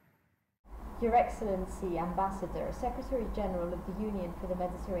 Your Excellency, Ambassador, Secretary General of the Union for the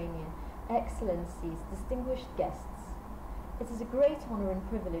Mediterranean, Excellencies, distinguished guests, it is a great honour and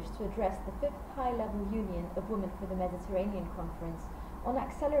privilege to address the 5th High-Level Union of Women for the Mediterranean Conference on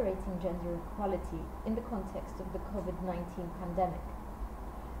accelerating gender equality in the context of the COVID-19 pandemic.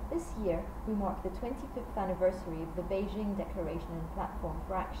 This year, we mark the 25th anniversary of the Beijing Declaration and Platform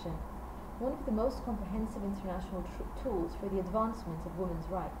for Action, one of the most comprehensive international tools for the advancement of women's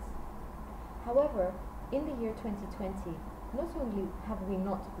rights. However, in the year 2020, not only have we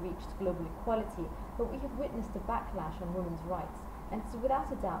not reached global equality, but we have witnessed a backlash on women's rights, and it is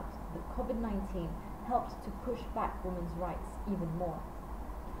without a doubt that COVID-19 helped to push back women's rights even more.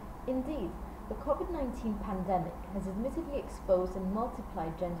 Indeed, the COVID-19 pandemic has admittedly exposed and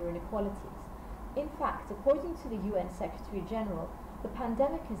multiplied gender inequalities. In fact, according to the UN Secretary General, the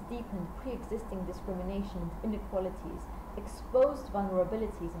pandemic has deepened pre-existing discrimination and inequalities, exposed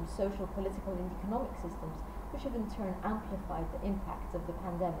vulnerabilities in social, political, and economic systems, which have in turn amplified the impacts of the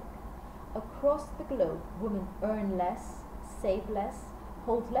pandemic. Across the globe, women earn less, save less,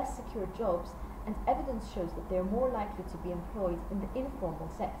 hold less secure jobs, and evidence shows that they are more likely to be employed in the informal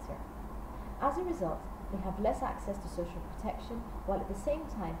sector. As a result, they have less access to social protection, while at the same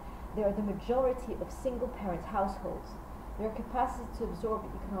time, they are the majority of single-parent households. Their capacity to absorb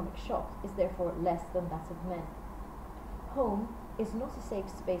economic shocks is therefore less than that of men. Home is not a safe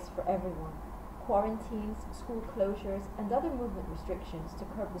space for everyone. Quarantines, school closures, and other movement restrictions to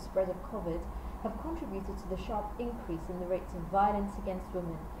curb the spread of COVID have contributed to the sharp increase in the rates of violence against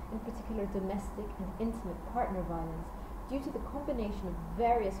women, in particular domestic and intimate partner violence, due to the combination of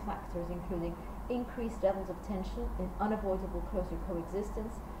various factors including increased levels of tension in unavoidable closer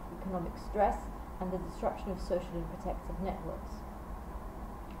coexistence, economic stress, and the disruption of social and protective networks.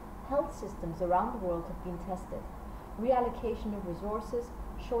 Health systems around the world have been tested. Reallocation of resources,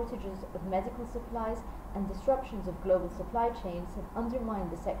 shortages of medical supplies, and disruptions of global supply chains have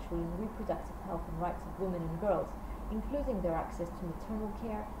undermined the sexual and reproductive health and rights of women and girls, including their access to maternal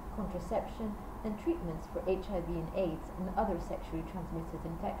care, contraception, and treatments for HIV and AIDS and other sexually transmitted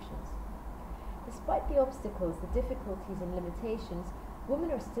infections. Despite the obstacles, the difficulties, and limitations,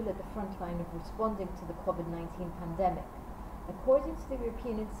 women are still at the front line of responding to the COVID-19 pandemic. According to the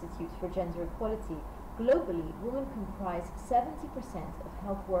European Institute for Gender Equality, globally, women comprise 70% of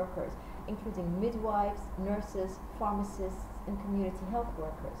health workers, including midwives, nurses, pharmacists, and community health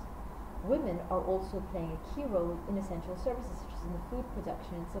workers. Women are also playing a key role in essential services such as in the food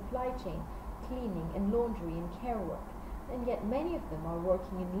production and supply chain, cleaning and laundry and care work. and yet many of them are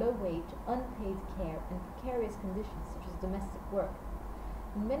working in low-wage, unpaid care and precarious conditions such as domestic work.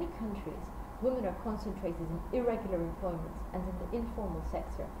 In many countries, women are concentrated in irregular employment and in the informal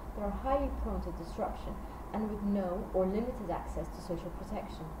sector that are highly prone to disruption and with no or limited access to social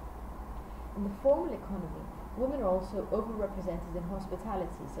protection. In the formal economy, women are also overrepresented in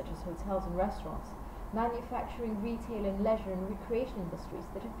hospitality such as hotels and restaurants, manufacturing, retail and leisure and recreation industries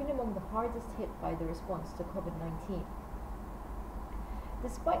that have been among the hardest hit by the response to COVID-19.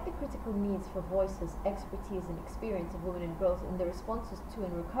 Despite the critical needs for voices, expertise and experience of women and girls in the responses to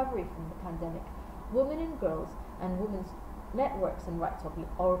and recovery from the pandemic, women and girls and women's networks and rights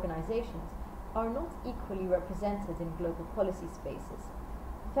organizations are not equally represented in global policy spaces.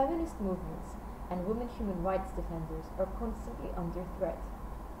 Feminist movements and women human rights defenders are constantly under threat.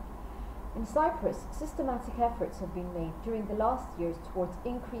 In Cyprus, systematic efforts have been made during the last years towards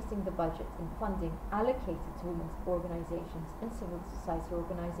increasing the budget and funding allocated to women's organizations and civil society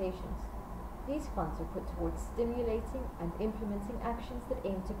organizations. These funds are put towards stimulating and implementing actions that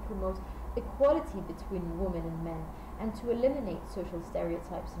aim to promote equality between women and men and to eliminate social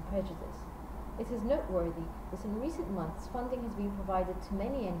stereotypes and prejudice. It is noteworthy that in recent months funding has been provided to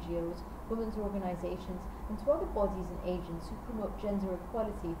many NGOs, women's organizations and to other bodies and agents who promote gender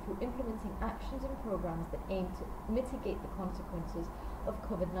equality through implementing actions and programs that aim to mitigate the consequences of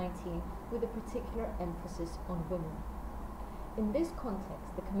COVID-19 with a particular emphasis on women. In this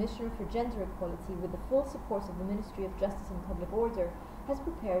context, the Commissioner for Gender Equality, with the full support of the Ministry of Justice and Public Order, has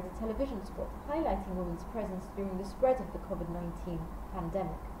prepared a television spot highlighting women's presence during the spread of the COVID-19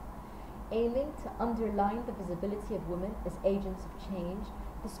 pandemic. Aiming to underline the visibility of women as agents of change,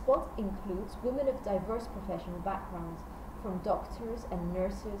 the spot includes women of diverse professional backgrounds, from doctors and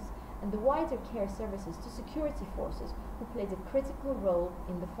nurses and the wider care services to security forces who played a critical role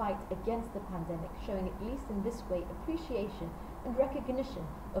in the fight against the pandemic, showing at least in this way appreciation and recognition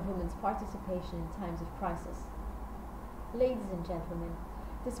of women's participation in times of crisis. Ladies and gentlemen,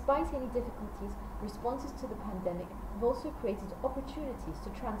 despite any difficulties, responses to the pandemic have also created opportunities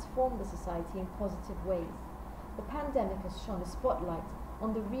to transform the society in positive ways. The pandemic has shone a spotlight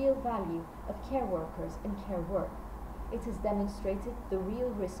on the real value of care workers and care work. It has demonstrated the real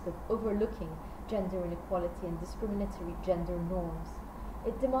risk of overlooking gender inequality and discriminatory gender norms.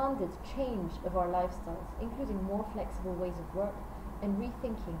 It demanded change of our lifestyles, including more flexible ways of work and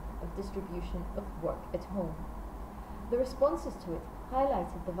rethinking of distribution of work at home. The responses to it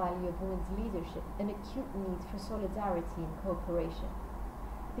highlighted the value of women's leadership and acute need for solidarity and cooperation.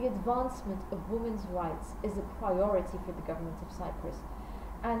 The advancement of women's rights is a priority for the government of Cyprus,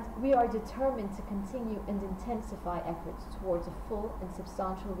 and we are determined to continue and intensify efforts towards a full and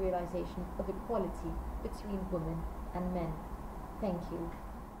substantial realization of equality between women and men. Thank you.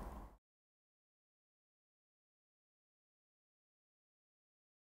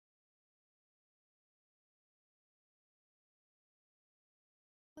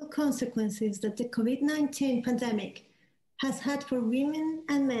 Consequences that the COVID-19 pandemic has had for women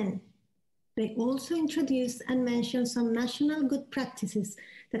and men. They also introduced and mentioned some national good practices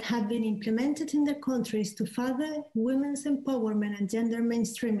that have been implemented in their countries to further women's empowerment and gender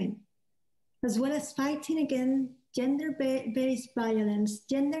mainstreaming, as well as fighting against gender-based violence,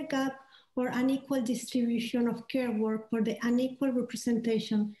 gender gap, or unequal distribution of care work for the unequal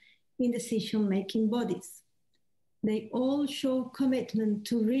representation in decision-making bodies. They all show commitment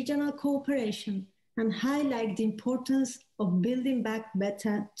to regional cooperation and highlight the importance of building back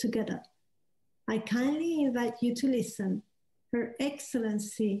better together. I kindly invite you to listen. Her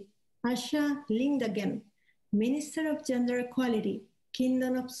Excellency Asha Lindagren, Minister of Gender Equality,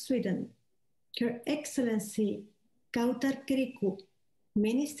 Kingdom of Sweden. Her Excellency Kautar Kirikou,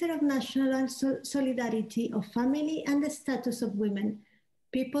 Minister of National Solidarity of Family and the Status of Women,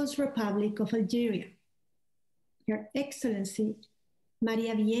 People's Republic of Algeria. Her Excellency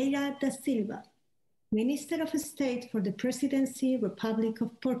Maria Vieira da Silva, Minister of State for the Presidency, Republic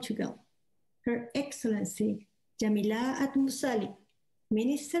of Portugal. Her Excellency Jamila Atmusali,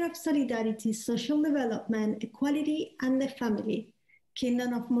 Minister of Solidarity, Social Development, Equality and the Family,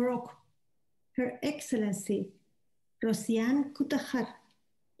 Kingdom of Morocco. Her Excellency Rosiane Koutahar,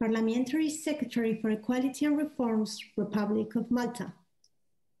 Parliamentary Secretary for Equality and Reforms, Republic of Malta.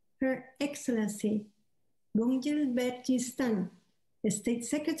 Her Excellency Gunhild Bergistan, State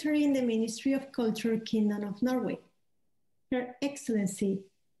Secretary in the Ministry of Culture, Kingdom of Norway. Her Excellency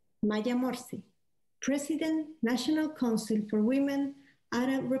Maya Morsi, President, National Council for Women,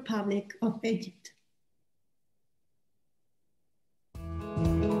 Arab Republic of Egypt.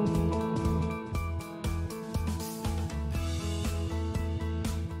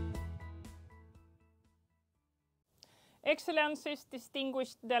 Excellencies,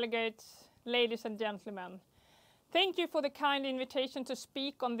 distinguished delegates, ladies and gentlemen. Thank you for the kind invitation to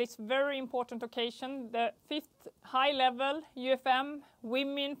speak on this very important occasion, the 5th high-level UFM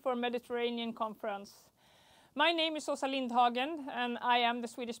Women for Mediterranean Conference. My name is Åsa Lindhagen, and I am the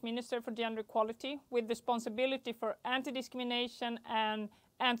Swedish Minister for Gender Equality with responsibility for anti-discrimination and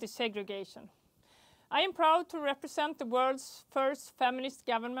anti-segregation. I am proud to represent the world's first feminist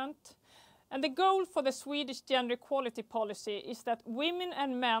government, and the goal for the Swedish gender equality policy is that women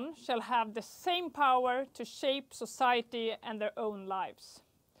and men shall have the same power to shape society and their own lives.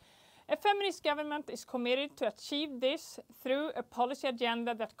 A feminist government is committed to achieve this through a policy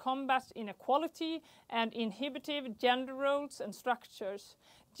agenda that combats inequality and inhibitive gender roles and structures.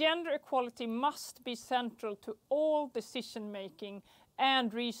 Gender equality must be central to all decision-making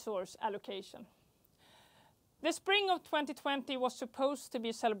and resource allocation. The spring of 2020 was supposed to be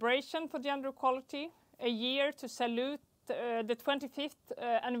a celebration for gender equality, a year to salute the 25th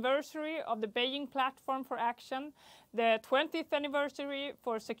anniversary of the Beijing Platform for Action, the 20th anniversary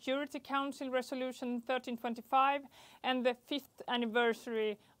for Security Council Resolution 1325, and the 5th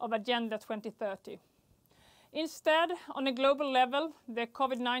anniversary of Agenda 2030. Instead, on a global level, the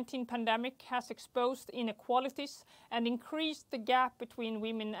COVID-19 pandemic has exposed inequalities and increased the gap between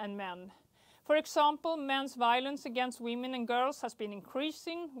women and men. For example, men's violence against women and girls has been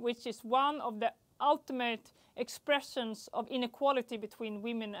increasing, which is one of the ultimate expressions of inequality between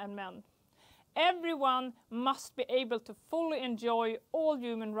women and men. Everyone must be able to fully enjoy all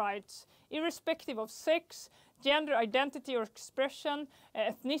human rights, irrespective of sex, gender identity or expression,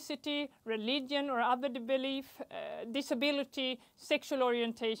 ethnicity, religion or other belief, disability, sexual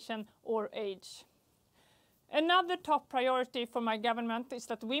orientation or age. Another top priority for my government is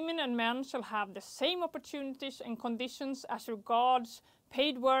that women and men shall have the same opportunities and conditions as regards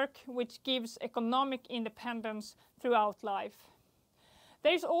paid work, which gives economic independence throughout life.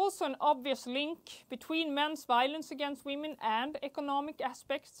 There is also an obvious link between men's violence against women and economic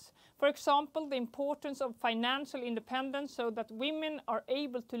aspects. For example, the importance of financial independence so that women are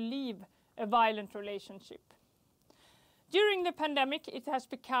able to leave a violent relationship. During the pandemic, it has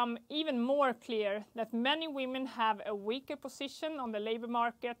become even more clear that many women have a weaker position on the labor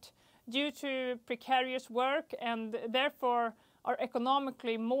market due to precarious work and therefore are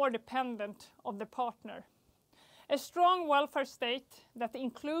economically more dependent of the partner. A strong welfare state that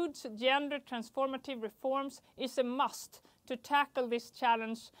includes gender transformative reforms is a must to tackle this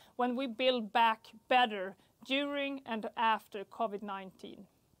challenge when we build back better during and after COVID-19.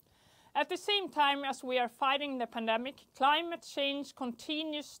 At the same time as we are fighting the pandemic, climate change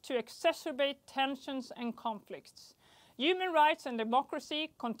continues to exacerbate tensions and conflicts. Human rights and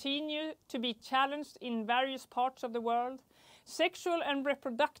democracy continue to be challenged in various parts of the world. Sexual and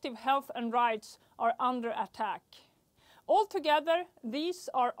reproductive health and rights are under attack. Altogether, these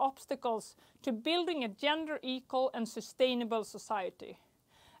are obstacles to building a gender equal and sustainable society.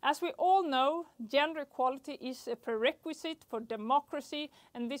 As we all know, gender equality is a prerequisite for democracy,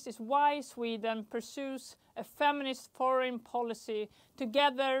 and this is why Sweden pursues a feminist foreign policy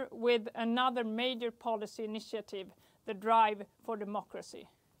together with another major policy initiative, the Drive for Democracy.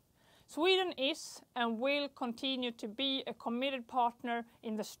 Sweden is and will continue to be a committed partner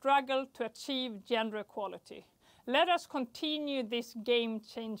in the struggle to achieve gender equality. Let us continue this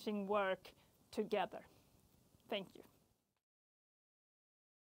game-changing work together. Thank you.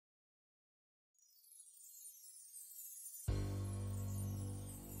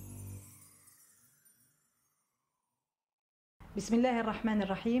 بسم الله الرحمن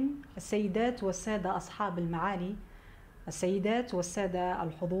الرحيم. السيدات والسادة أصحاب المعالي، السيدات والسادة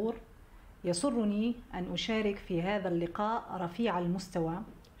الحضور، يسرني أن أشارك في هذا اللقاء رفيع المستوى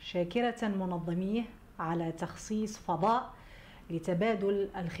شاكرة منظميه على تخصيص فضاء لتبادل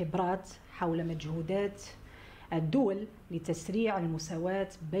الخبرات حول مجهودات الدول لتسريع المساواة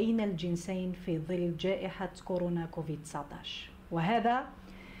بين الجنسين في ظل جائحة كورونا كوفيد-19، وهذا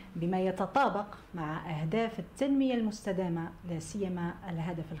بما يتطابق مع أهداف التنمية المستدامة لا سيما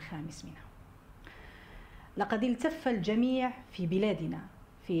الهدف الخامس منها. لقد التف الجميع في بلادنا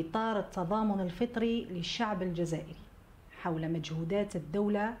في إطار التضامن الفطري للشعب الجزائري حول مجهودات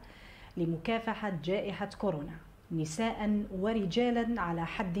الدولة لمكافحة جائحة كورونا نساء ورجالا على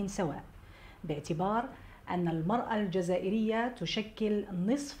حد سواء، باعتبار أن المرأة الجزائرية تشكل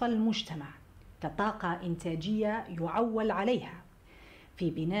نصف المجتمع كطاقة إنتاجية يعول عليها في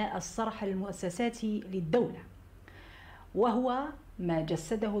بناء الصرح المؤسساتي للدولة، وهو ما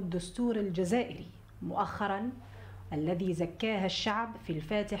جسده الدستور الجزائري مؤخرا الذي زكاها الشعب في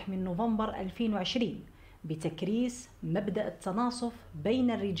الفاتح من نوفمبر 2020 بتكريس مبدأ التناصف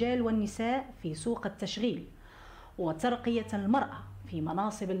بين الرجال والنساء في سوق التشغيل، وترقية المرأة في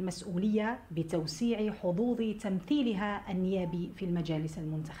مناصب المسؤولية بتوسيع حظوظ تمثيلها النيابي في المجالس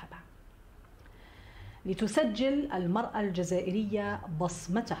المنتخبة. لتسجل المرأة الجزائرية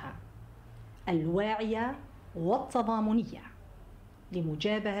بصمتها الواعية والتضامنية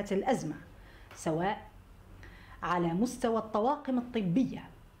لمجابهة الأزمة، سواء على مستوى الطواقم الطبية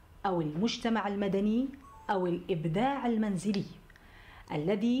أو المجتمع المدني أو الإبداع المنزلي،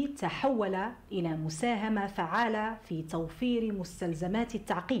 الذي تحول إلى مساهمة فعالة في توفير مستلزمات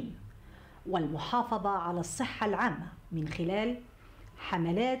التعقيم والمحافظة على الصحة العامة من خلال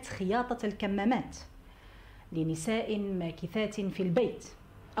حملات خياطة الكمامات لنساء ماكثات في البيت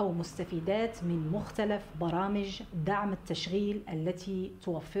أو مستفيدات من مختلف برامج دعم التشغيل التي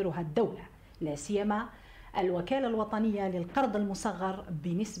توفرها الدولة، لا سيما الوكالة الوطنية للقرض المصغر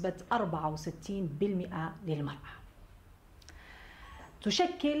بنسبة 64% للمرأة.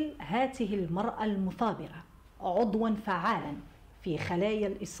 تشكل هذه المرأة المثابرة عضواً فعالاً في خلايا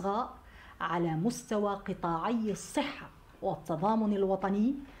الإصغاء على مستوى قطاعي الصحة والتضامن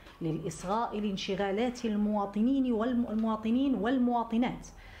الوطني للإصغاء لانشغالات المواطنين والمواطنات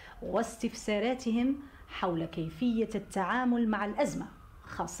واستفساراتهم حول كيفية التعامل مع الأزمة،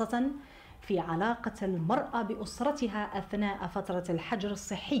 خاصة في علاقة المرأة بأسرتها أثناء فترة الحجر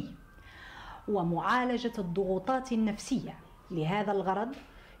الصحي، ومعالجة الضغوطات النفسية. لهذا الغرض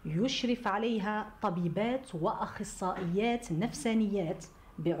يشرف عليها طبيبات وأخصائيات نفسانيات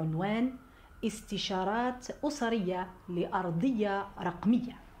بعنوان استشارات أسرية لأرضية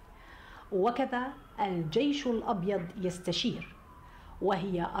رقمية. وكذا الجيش الأبيض يستشير،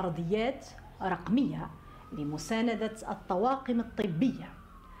 وهي أرضيات رقمية لمساندة الطواقم الطبية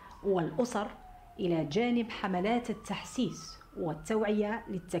والأسر إلى جانب حملات التحسيس والتوعية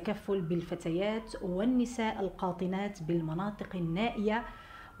للتكفل بالفتيات والنساء القاطنات بالمناطق النائية،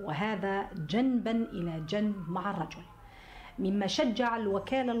 وهذا جنباً إلى جنب مع الرجل. مما شجع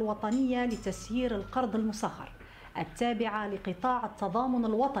الوكالة الوطنية لتسيير القرض المصغر التابعة لقطاع التضامن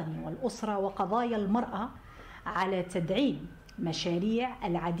الوطني والأسرة وقضايا المرأة على تدعيم مشاريع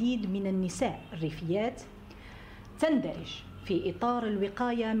العديد من النساء الريفيات تندرج في إطار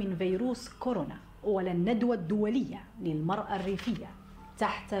الوقاية من فيروس كورونا والندوة الدولية للمرأة الريفية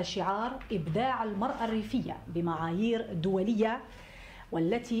تحت شعار إبداع المرأة الريفية بمعايير دولية،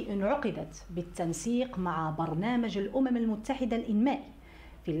 والتي انعقدت بالتنسيق مع برنامج الأمم المتحدة الإنمائي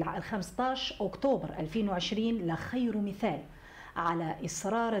في 15 أكتوبر 2020 لخير مثال على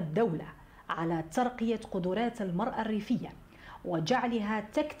إصرار الدولة على ترقية قدرات المرأة الريفية وجعلها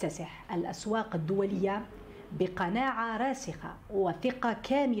تكتسح الأسواق الدولية بقناعة راسخة وثقة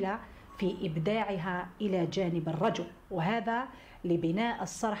كاملة في إبداعها إلى جانب الرجل، وهذا لبناء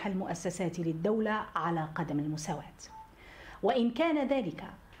الصرح المؤسساتي للدولة على قدم المساواة. وإن كان ذلك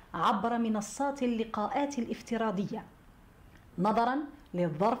عبر منصات اللقاءات الافتراضية نظراً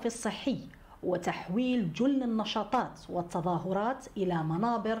للظرف الصحي وتحويل جل النشاطات والتظاهرات إلى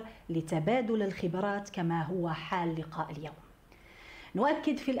منابر لتبادل الخبرات كما هو حال لقاء اليوم.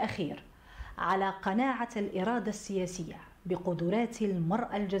 نؤكد في الأخير على قناعة الإرادة السياسية بقدرات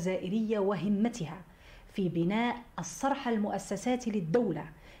المرأة الجزائرية وهمتها في بناء الصرح المؤسساتي للدولة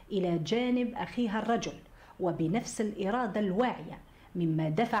إلى جانب أخيها الرجل، وبنفس الإرادة الواعية، مما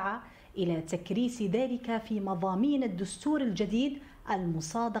دفع إلى تكريس ذلك في مضامين الدستور الجديد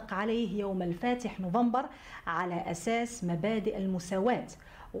المصادق عليه يوم الفاتح نوفمبر على أساس مبادئ المساواة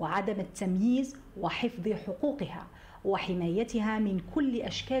وعدم التمييز وحفظ حقوقها وحمايتها من كل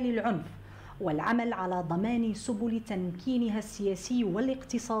أشكال العنف، والعمل على ضمان سبل تمكينها السياسي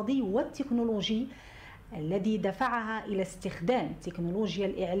والاقتصادي والتكنولوجي الذي دفعها إلى استخدام تكنولوجيا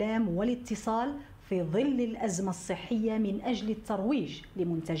الإعلام والاتصال في ظل الأزمة الصحية من أجل الترويج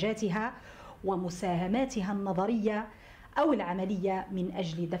لمنتجاتها ومساهماتها النظرية أو العملية من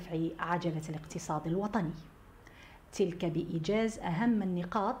أجل دفع عجلة الاقتصاد الوطني. تلك بإيجاز أهم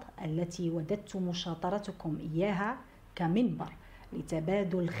النقاط التي وددت مشاطرتكم إياها كمنبر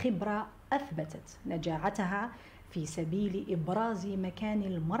لتبادل خبرة أثبتت نجاعتها في سبيل إبراز مكان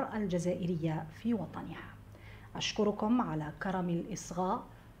المرأة الجزائرية في وطنها. أشكركم على كرم الإصغاء،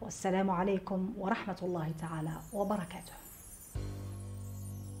 والسلام عليكم ورحمة الله تعالى وبركاته.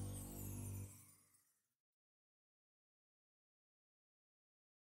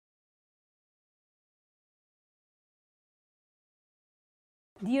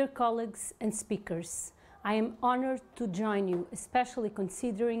 Dear colleagues and speakers, I am honored to join you, especially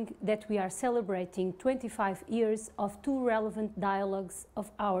considering that we are celebrating 25 years of two relevant dialogues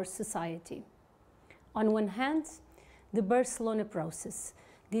of our society. On one hand, the Barcelona process.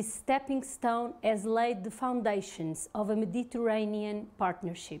 This stepping stone has laid the foundations of a Mediterranean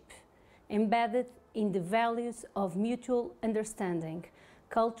partnership, embedded in the values of mutual understanding,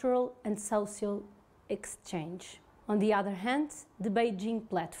 cultural and social exchange. On the other hand, the Beijing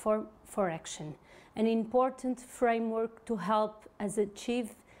Platform for Action, an important framework to help us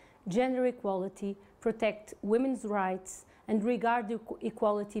achieve gender equality, protect women's rights, and regard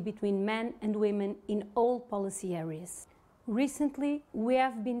equality between men and women in all policy areas. Recently, we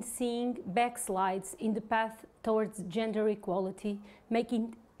have been seeing backslides in the path towards gender equality, making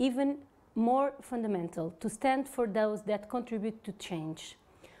it even more fundamental to stand for those that contribute to change.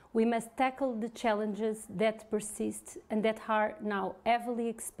 We must tackle the challenges that persist and that are now heavily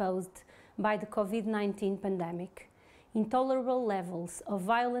exposed by the COVID-19 pandemic. Intolerable levels of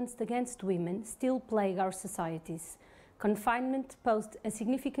violence against women still plague our societies. Confinement posed a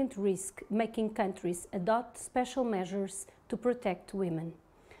significant risk, making countries adopt special measures to protect women.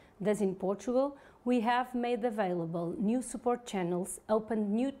 Thus, in Portugal, we have made available new support channels,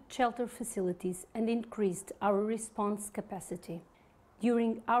 opened new shelter facilities, and increased our response capacity.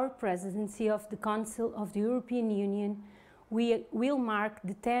 During our presidency of the Council of the European Union, we will mark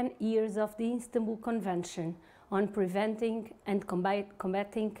the 10 years of the Istanbul Convention on preventing and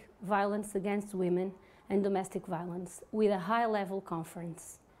combating violence against women and domestic violence with a high-level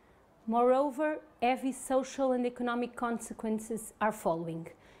conference. Moreover, heavy social and economic consequences are following.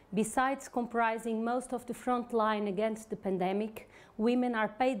 Besides comprising most of the front line against the pandemic, women are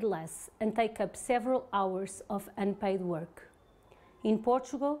paid less and take up several hours of unpaid work. In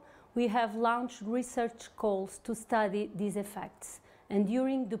Portugal, we have launched research calls to study these effects, and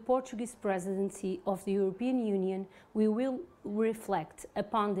during the Portuguese presidency of the European Union, we will reflect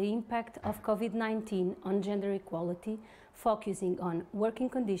upon the impact of COVID-19 on gender equality, focusing on working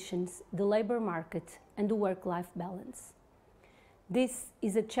conditions, the labour market, and the work-life balance. This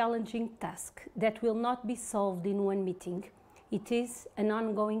is a challenging task that will not be solved in one meeting. It is an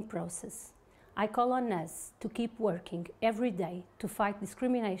ongoing process. I call on us to keep working every day to fight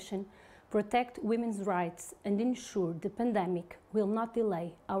discrimination, protect women's rights, and ensure the pandemic will not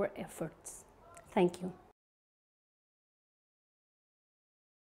delay our efforts. Thank you.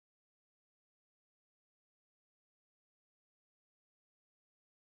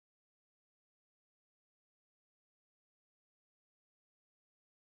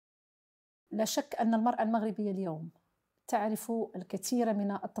 لا شك أن المرأة المغربية اليوم تعرف الكثير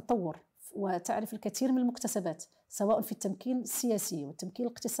من التطور وتعرف الكثير من المكتسبات، سواء في التمكين السياسي والتمكين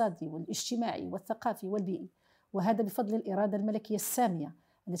الاقتصادي والاجتماعي والثقافي والبيئي، وهذا بفضل الإرادة الملكية السامية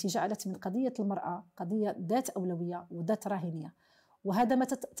التي جعلت من قضية المرأة قضية ذات أولوية وذات راهنية. وهذا ما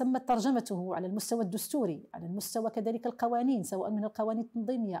تمت ترجمته على المستوى الدستوري، على المستوى كذلك القوانين، سواء من القوانين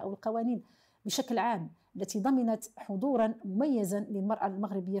التنظيمية أو القوانين بشكل عام التي ضمنت حضورا مميزا للمرأة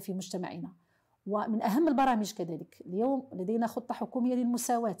المغربية في مجتمعنا. ومن أهم البرامج كذلك اليوم لدينا خطة حكومية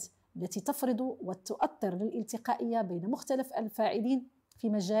للمساواة التي تفرض وتؤطر للالتقائية بين مختلف الفاعلين في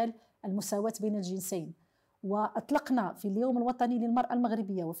مجال المساواة بين الجنسين. وأطلقنا في اليوم الوطني للمرأة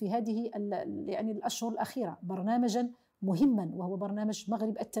المغربية وفي هذه الأشهر الأخيرة برنامجا مهما، وهو برنامج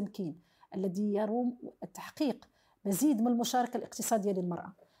مغرب التمكين، الذي يروم تحقيق مزيد من المشاركة الاقتصادية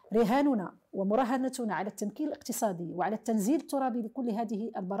للمرأة. رهاننا ومراهنتنا على التمكين الاقتصادي وعلى التنزيل الترابي لكل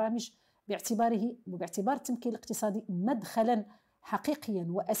هذه البرامج باعتبار التمكين الاقتصادي مدخلا حقيقيا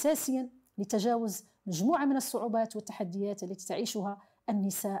وأساسيا لتجاوز مجموعة من الصعوبات والتحديات التي تعيشها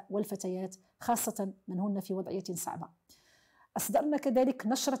النساء والفتيات، خاصة من هن في وضعية صعبة. أصدرنا كذلك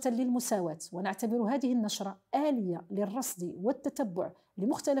نشرة للمساواة، ونعتبر هذه النشرة آلية للرصد والتتبع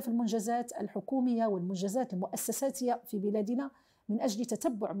لمختلف المنجزات الحكومية والمنجزات المؤسساتية في بلادنا من أجل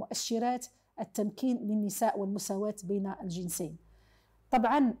تتبع مؤشرات التمكين للنساء والمساواة بين الجنسين.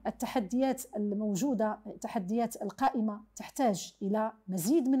 طبعا التحديات الموجودة، التحديات القائمة تحتاج إلى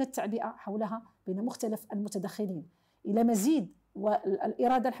مزيد من التعبئة حولها بين مختلف المتدخلين، إلى مزيد،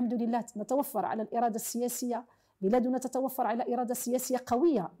 والإرادة الحمد لله نتوفر على الإرادة السياسية، بلادنا تتوفر على إرادة سياسية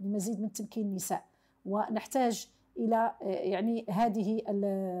قوية لمزيد من تمكين النساء، ونحتاج إلى هذه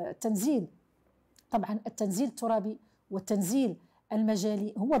التنزيل. طبعا التنزيل الترابي والتنزيل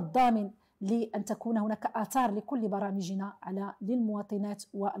المجالي هو الضامن لأن تكون هناك آثار لكل برامجنا للمواطنات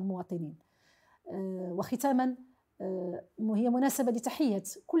والمواطنين. وختاما، هي مناسبة لتحية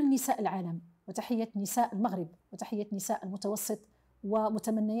كل نساء العالم وتحية نساء المغرب وتحية نساء المتوسط،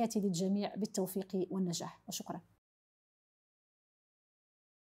 ومتمنياتي للجميع بالتوفيق والنجاح، وشكرا.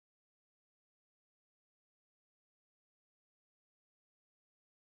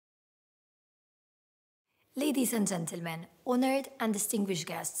 Ladies and gentlemen, honored and distinguished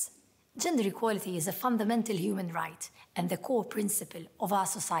guests, gender equality is a fundamental human right and the core principle of our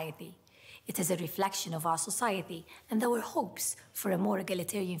society. It is a reflection of our society and our hopes for a more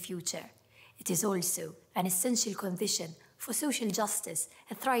egalitarian future. It is also an essential condition for social justice,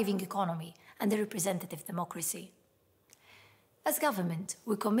 a thriving economy, and a representative democracy. As government,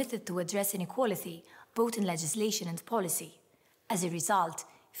 we're committed to address inequality, both in legislation and policy. As a result,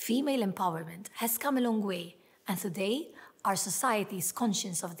 female empowerment has come a long way, and today, our society is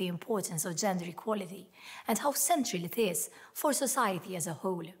conscious of the importance of gender equality and how central it is for society as a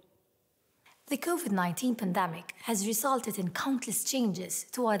whole. The COVID-19 pandemic has resulted in countless changes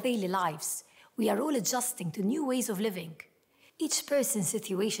to our daily lives. We are all adjusting to new ways of living. Each person's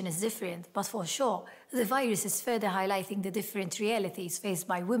situation is different, but for sure, the virus is further highlighting the different realities faced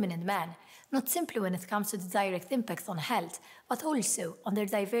by women and men, not simply when it comes to the direct impact on health, but also on their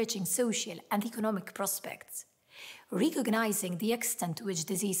diverging social and economic prospects. Recognizing the extent to which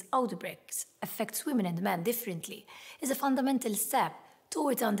disease outbreaks affects women and men differently is a fundamental step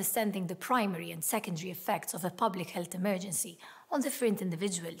towards understanding the primary and secondary effects of a public health emergency on different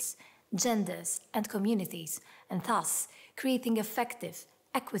individuals, genders, and communities, and thus creating effective,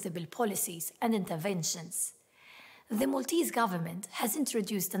 equitable policies and interventions. The Maltese government has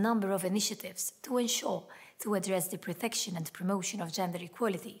introduced a number of initiatives to address the protection and promotion of gender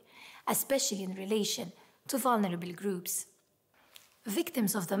equality, especially in relation to vulnerable groups.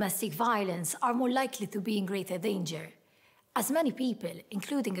 Victims of domestic violence are more likely to be in greater danger, as many people,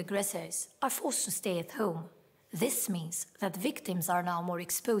 including aggressors, are forced to stay at home. This means that victims are now more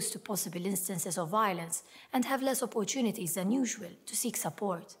exposed to possible instances of violence and have less opportunities than usual to seek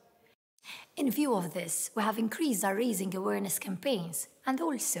support. In view of this, we have increased our raising awareness campaigns and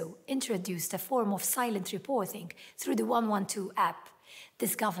also introduced a form of silent reporting through the 112 app.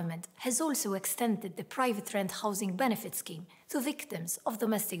 This government has also extended the private rent housing benefit scheme to victims of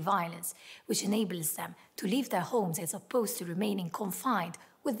domestic violence, which enables them to leave their homes as opposed to remaining confined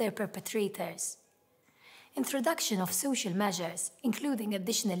with their perpetrators. Introduction of social measures, including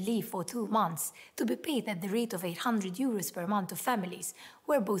additional leave for 2 months to be paid at the rate of €800 per month to families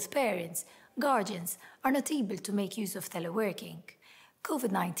where both parents, guardians, are not able to make use of teleworking.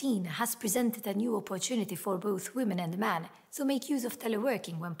 COVID-19 has presented a new opportunity for both women and men to make use of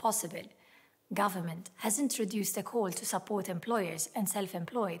teleworking when possible. Government has introduced a call to support employers and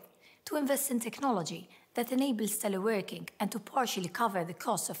self-employed to invest in technology that enables teleworking and to partially cover the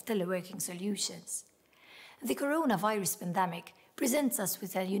cost of teleworking solutions. The coronavirus pandemic presents us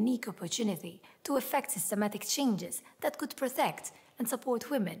with a unique opportunity to effect systematic changes that could protect and support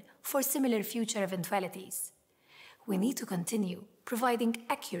women for similar future eventualities. We need to continue providing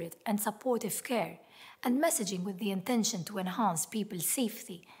accurate and supportive care and messaging with the intention to enhance people's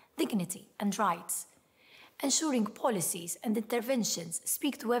safety, dignity, and rights. Ensuring policies and interventions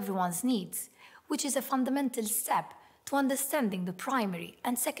speak to everyone's needs, which is a fundamental step to understanding the primary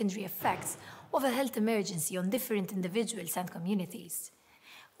and secondary effects of a health emergency on different individuals and communities.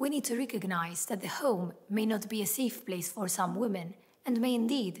 We need to recognize that the home may not be a safe place for some women and may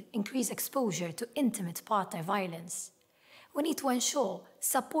indeed increase exposure to intimate partner violence. We need to ensure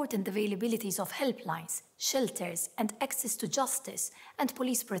support and availabilities of helplines, shelters, and access to justice and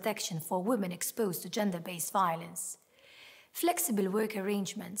police protection for women exposed to gender-based violence. Flexible work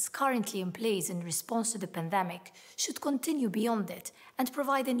arrangements currently in place in response to the pandemic should continue beyond it and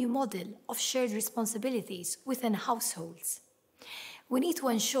provide a new model of shared responsibilities within households. We need to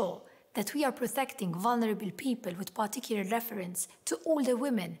ensure that we are protecting vulnerable people with particular reference to older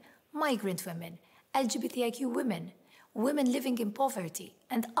women, migrant women, LGBTIQ women, women living in poverty,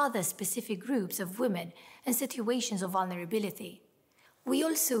 and other specific groups of women in situations of vulnerability. We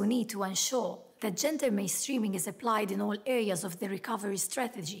also need to ensure that gender mainstreaming is applied in all areas of the recovery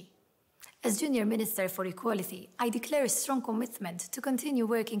strategy. As Junior Minister for Equality, I declare a strong commitment to continue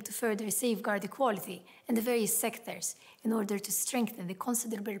working to further safeguard equality in the various sectors in order to strengthen the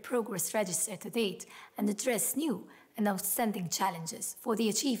considerable progress registered to date and address new and outstanding challenges for the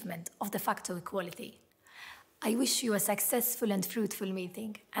achievement of de facto equality. I wish you a successful and fruitful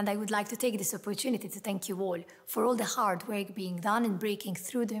meeting, and I would like to take this opportunity to thank you all for the hard work being done in breaking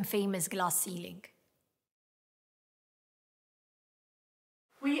through the infamous glass ceiling.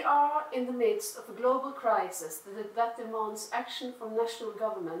 We are in the midst of a global crisis that demands action from national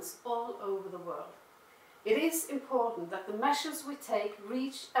governments all over the world. It is important that the measures we take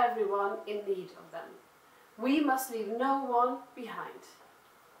reach everyone in need of them. We must leave no one behind.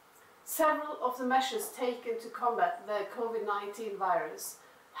 Several of the measures taken to combat the COVID-19 virus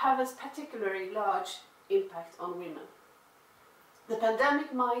have a particularly large impact on women. The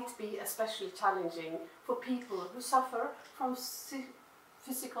pandemic might be especially challenging for people who suffer from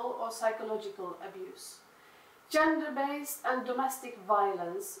physical or psychological abuse. Gender-based and domestic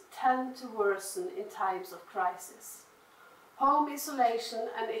violence tend to worsen in times of crisis. Home isolation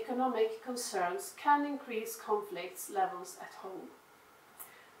and economic concerns can increase conflict levels at home.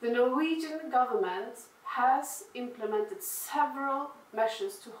 The Norwegian government has implemented several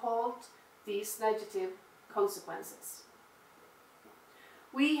measures to halt these negative consequences.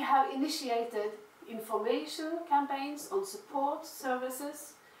 We have initiated information campaigns on support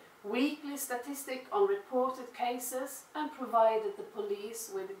services, weekly statistics on reported cases, and provided the police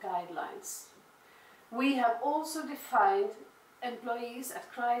with guidelines. We have also defined employees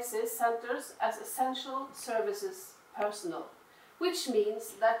at crisis centres as essential services personnel, which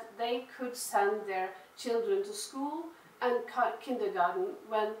means that they could send their children to school and kindergarten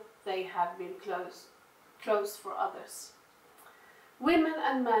when they have been closed for others. Women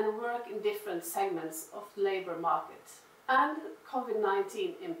and men work in different segments of the labour market, and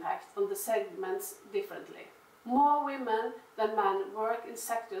COVID-19 impact on the segments differently. More women than men work in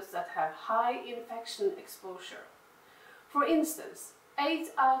sectors that have high infection exposure. For instance, 8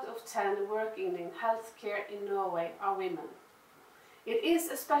 out of 10 working in healthcare in Norway are women. It is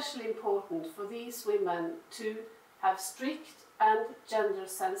especially important for these women to have strict and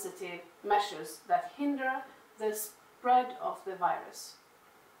gender-sensitive measures that hinder the spread of the virus.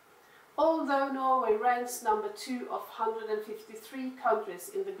 Although Norway ranks number 2 of 153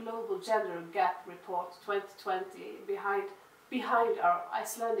 countries in the Global Gender Gap Report 2020 behind our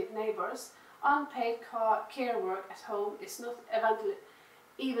Icelandic neighbours, unpaid care work at home is not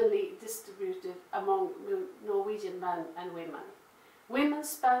evenly distributed among Norwegian men and women. Women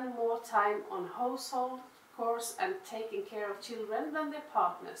spend more time on household chores and taking care of children than their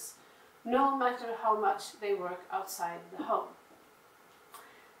partners, no matter how much they work outside the home.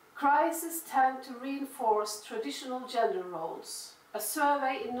 Crises tend to reinforce traditional gender roles. A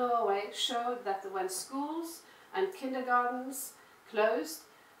survey in Norway showed that when schools and kindergartens closed,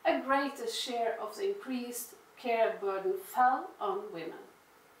 a greater share of the increased care burden fell on women.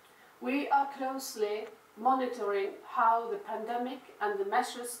 We are closely monitoring how the pandemic and the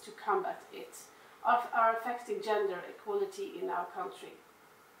measures to combat it are affecting gender equality in our country.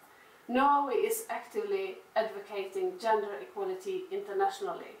 Norway is actively advocating gender equality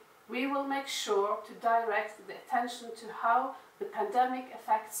internationally. We will make sure to direct the attention to how the pandemic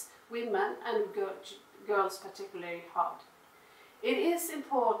affects women and girls particularly hard. It is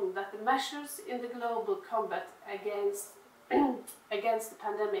important that the measures in the global combat against the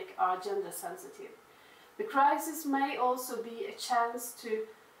pandemic are gender sensitive. The crisis may also be a chance to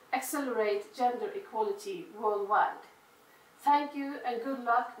accelerate gender equality worldwide. Thank you and good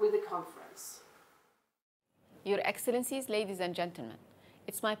luck with the conference. Your Excellencies, ladies and gentlemen,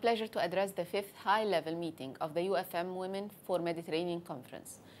 it's my pleasure to address the 5th high-level meeting of the UFM Women for Mediterranean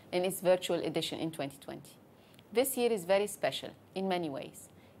Conference in its virtual edition in 2020. This year is very special in many ways.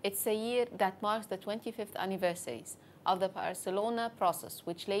 It's a year that marks the 25th anniversaries of the Barcelona process,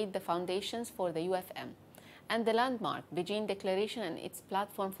 which laid the foundations for the UFM, and the landmark Beijing Declaration and its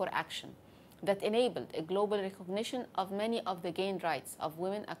platform for action that enabled a global recognition of many of the gained rights of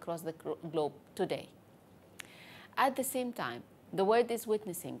women across the globe today. At the same time, the world is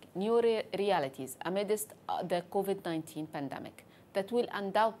witnessing new realities amidst the COVID-19 pandemic that will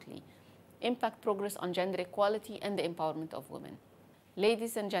undoubtedly impact progress on gender equality and the empowerment of women.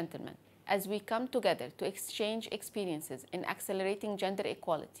 Ladies and gentlemen, as we come together to exchange experiences in accelerating gender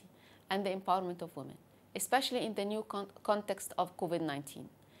equality and the empowerment of women, especially in the new context of COVID-19,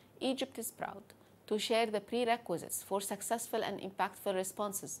 Egypt is proud to share the prerequisites for successful and impactful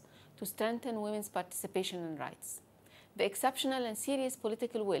responses to strengthen women's participation and rights. The exceptional and serious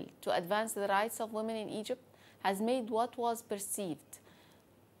political will to advance the rights of women in Egypt has made what was perceived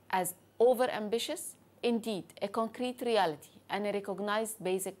as over-ambitious indeed a concrete reality and a recognized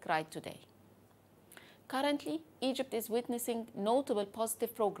basic right today. Currently, Egypt is witnessing notable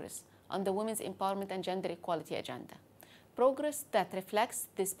positive progress on the women's empowerment and gender equality agenda. Progress that reflects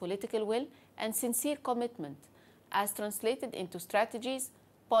this political will and sincere commitment as translated into strategies,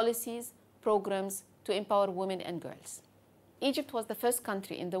 policies, programs to empower women and girls. Egypt was the first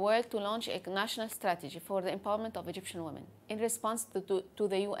country in the world to launch a national strategy for the empowerment of Egyptian women in response to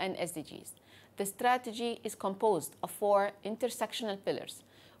the UN SDGs. The strategy is composed of 4 intersectional pillars,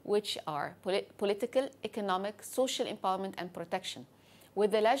 which are political, economic, social empowerment and protection, with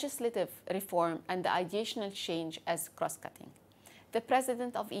the legislative reform and the ideational change as cross-cutting. The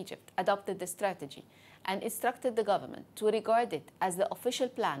President of Egypt adopted the strategy and instructed the government to regard it as the official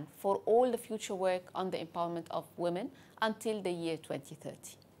plan for all the future work on the empowerment of women until the year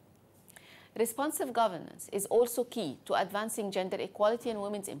 2030. Responsive governance is also key to advancing gender equality and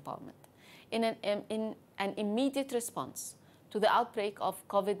women's empowerment. In an immediate response to the outbreak of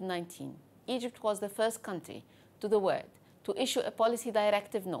COVID-19, Egypt was the first country to the world to issue a policy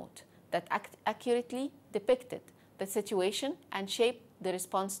directive note that accurately depicted the situation and shaped the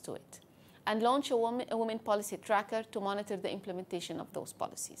response to it, and launch a women policy tracker to monitor the implementation of those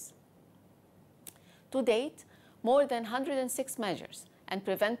policies. To date, more than 106 measures and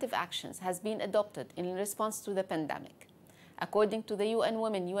preventive actions has been adopted in response to the pandemic. According to the UN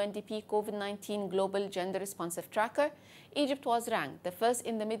Women UNDP COVID-19 Global Gender Responsive Tracker, Egypt was ranked the first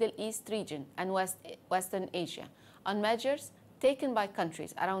in the Middle East region and Western Asia on measures taken by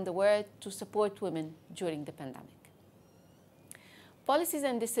countries around the world to support women during the pandemic. Policies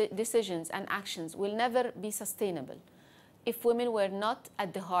and decisions and actions will never be sustainable if women were not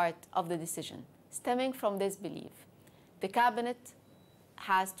at the heart of the decision. Stemming from this belief, the Cabinet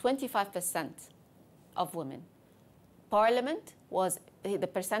has 25% of women. Parliament the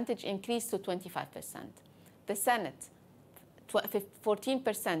percentage increased to 25%. The Senate,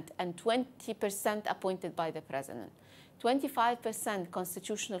 14% and 20% appointed by the President. 25%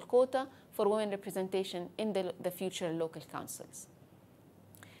 constitutional quota for women representation in the future local councils.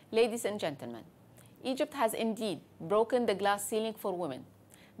 Ladies and gentlemen, Egypt has indeed broken the glass ceiling for women.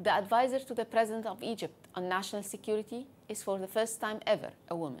 The advisor to the President of Egypt on national security is for the first time ever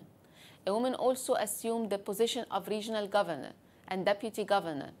a woman. A woman also assumed the position of regional governor and deputy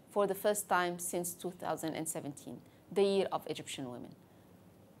governor for the first time since 2017, the year of Egyptian women.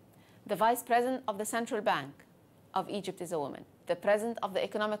 The Vice President of the Central Bank of Egypt is a woman. The President of the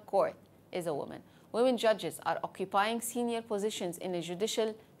Economic Court is a woman. Women judges are occupying senior positions in the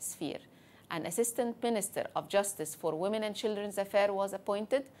judicial sphere. An Assistant Minister of Justice for Women and Children's Affairs was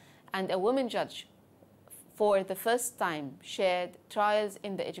appointed, and a woman judge for the first time shared trials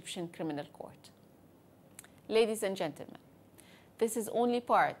in the Egyptian Criminal Court. Ladies and gentlemen, this is only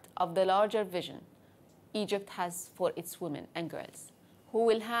part of the larger vision Egypt has for its women and girls, who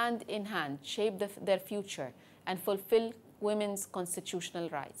will hand in hand shape their future and fulfill women's constitutional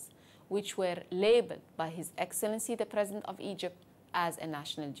rights, which were labeled by His Excellency the President of Egypt as a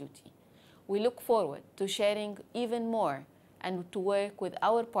national duty. We look forward to sharing even more and to work with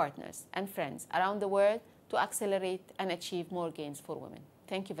our partners and friends around the world to accelerate and achieve more gains for women.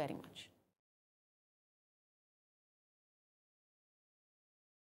 Thank you very much.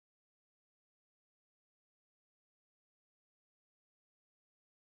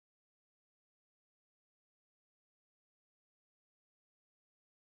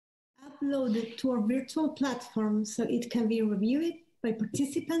 Uploaded to our virtual platform so it can be reviewed by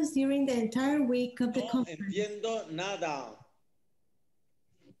participants during the entire week of the conference. No entiendo nada.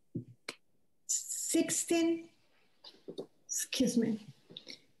 16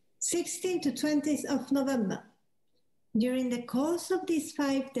 to 20th of November. During the course of these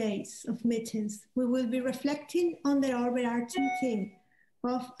 5 days of meetings, we will be reflecting on the overarching theme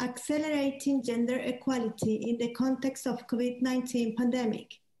of accelerating gender equality in the context of COVID-19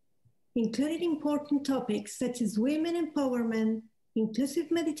 pandemic, including important topics such as women empowerment,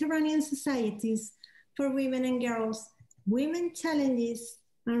 inclusive Mediterranean societies for women and girls, women challenges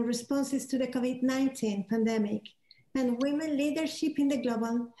and responses to the COVID-19 pandemic, and women leadership in the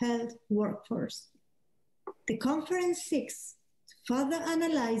global health workforce. The conference seeks to further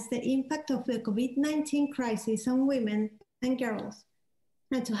analyze the impact of the COVID-19 crisis on women and girls,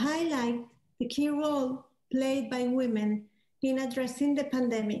 and to highlight the key role played by women in addressing the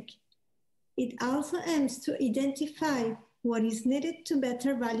pandemic. It also aims to identify what is needed to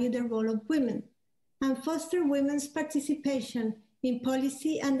better value the role of women and foster women's participation in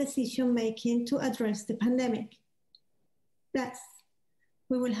policy and decision-making to address the pandemic. Thus,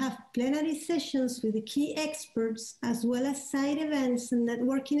 we will have plenary sessions with the key experts, as well as side events and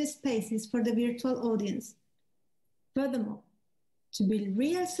networking spaces for the virtual audience. Furthermore, to build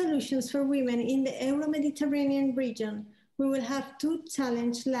real solutions for women in the Euro-Mediterranean region, we will have 2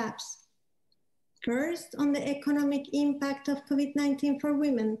 challenge labs. First, on the economic impact of COVID-19 for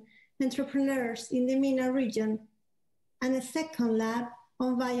women entrepreneurs in the MENA region, and a second lab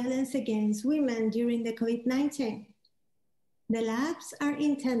on violence against women during the COVID-19. The labs are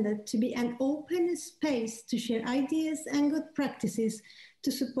intended to be an open space to share ideas and good practices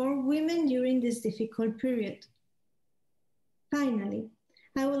to support women during this difficult period. Finally,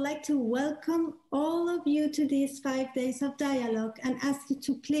 I would like to welcome all of you to these 5 days of dialogue and ask you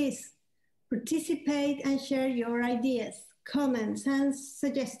to please participate and share your ideas, comments, and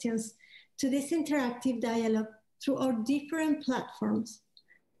suggestions to this interactive dialogue through our different platforms: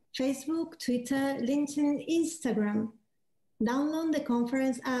 Facebook, Twitter, LinkedIn, Instagram. Download the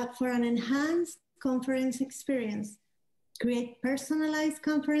conference app for an enhanced conference experience. Create personalized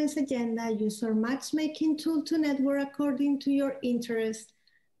conference agenda, use our matchmaking tool to network according to your interests,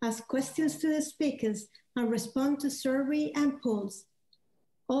 ask questions to the speakers, and respond to survey and polls,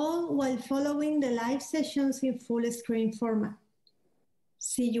 all while following the live sessions in full screen format.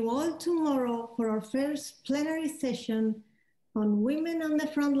 See you all tomorrow for our first plenary session on women on the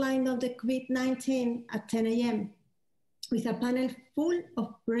front line of the COVID-19 at 10 a.m. with a panel full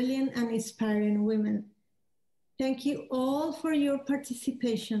of brilliant and inspiring women. Thank you all for your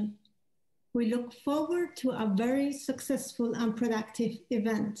participation. We look forward to a very successful and productive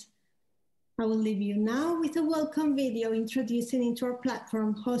event. I will leave you now with a welcome video introducing into our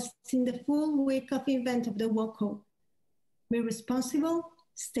platform, hosting the full week of event of the WOCO. Be responsible,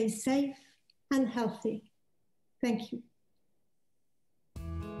 stay safe and healthy. Thank you.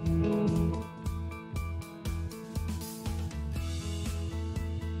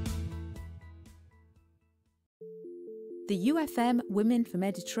 The UFM Women for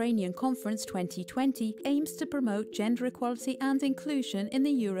Mediterranean Conference 2020 aims to promote gender equality and inclusion in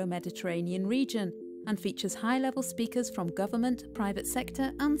the Euro-Mediterranean region and features high-level speakers from government, private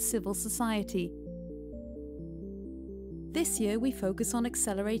sector and civil society. This year we focus on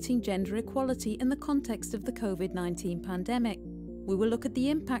accelerating gender equality in the context of the COVID-19 pandemic. We will look at the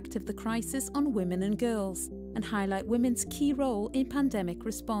impact of the crisis on women and girls and highlight women's key role in pandemic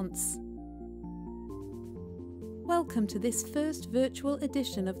response. Welcome to this first virtual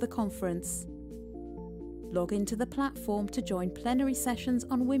edition of the conference. Log into the platform to join plenary sessions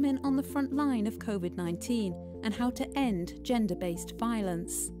on women on the front line of COVID-19 and how to end gender-based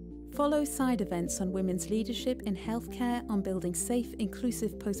violence. Follow side events on women's leadership in healthcare, on building safe,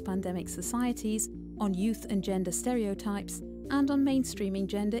 inclusive post-pandemic societies, on youth and gender stereotypes, and on mainstreaming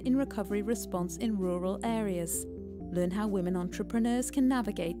gender in recovery response in rural areas. Learn how women entrepreneurs can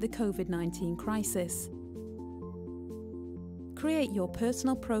navigate the COVID-19 crisis. Create your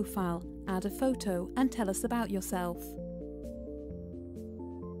personal profile, add a photo, and tell us about yourself.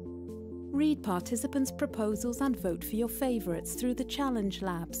 Read participants' proposals and vote for your favourites through the Challenge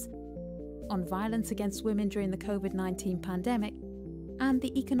Labs on violence against women during the COVID-19 pandemic and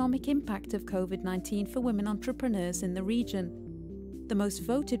the economic impact of COVID-19 for women entrepreneurs in the region. The most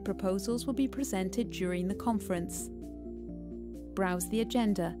voted proposals will be presented during the conference. Browse the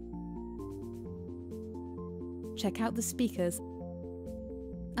agenda. Check out the speakers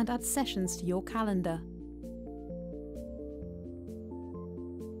and add sessions to your calendar.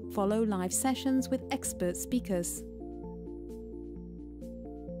 Follow live sessions with expert speakers.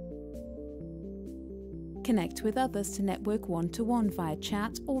 Connect with others to network one-to-one via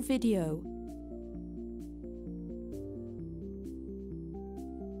chat or video.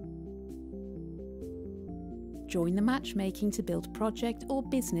 Join the matchmaking to build project or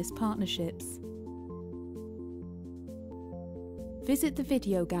business partnerships. Visit the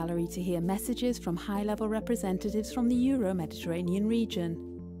video gallery to hear messages from high-level representatives from the Euro-Mediterranean region.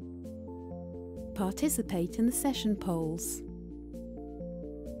 Participate in the session polls.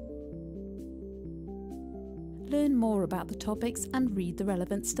 Learn more about the topics and read the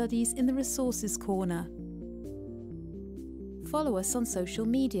relevant studies in the Resources Corner. Follow us on social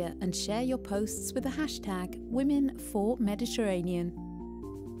media and share your posts with the hashtag #WomenForMediterranean.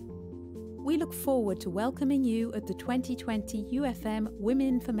 We look forward to welcoming you at the 2020 UFM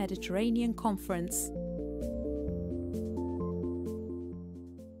Women for Mediterranean Conference.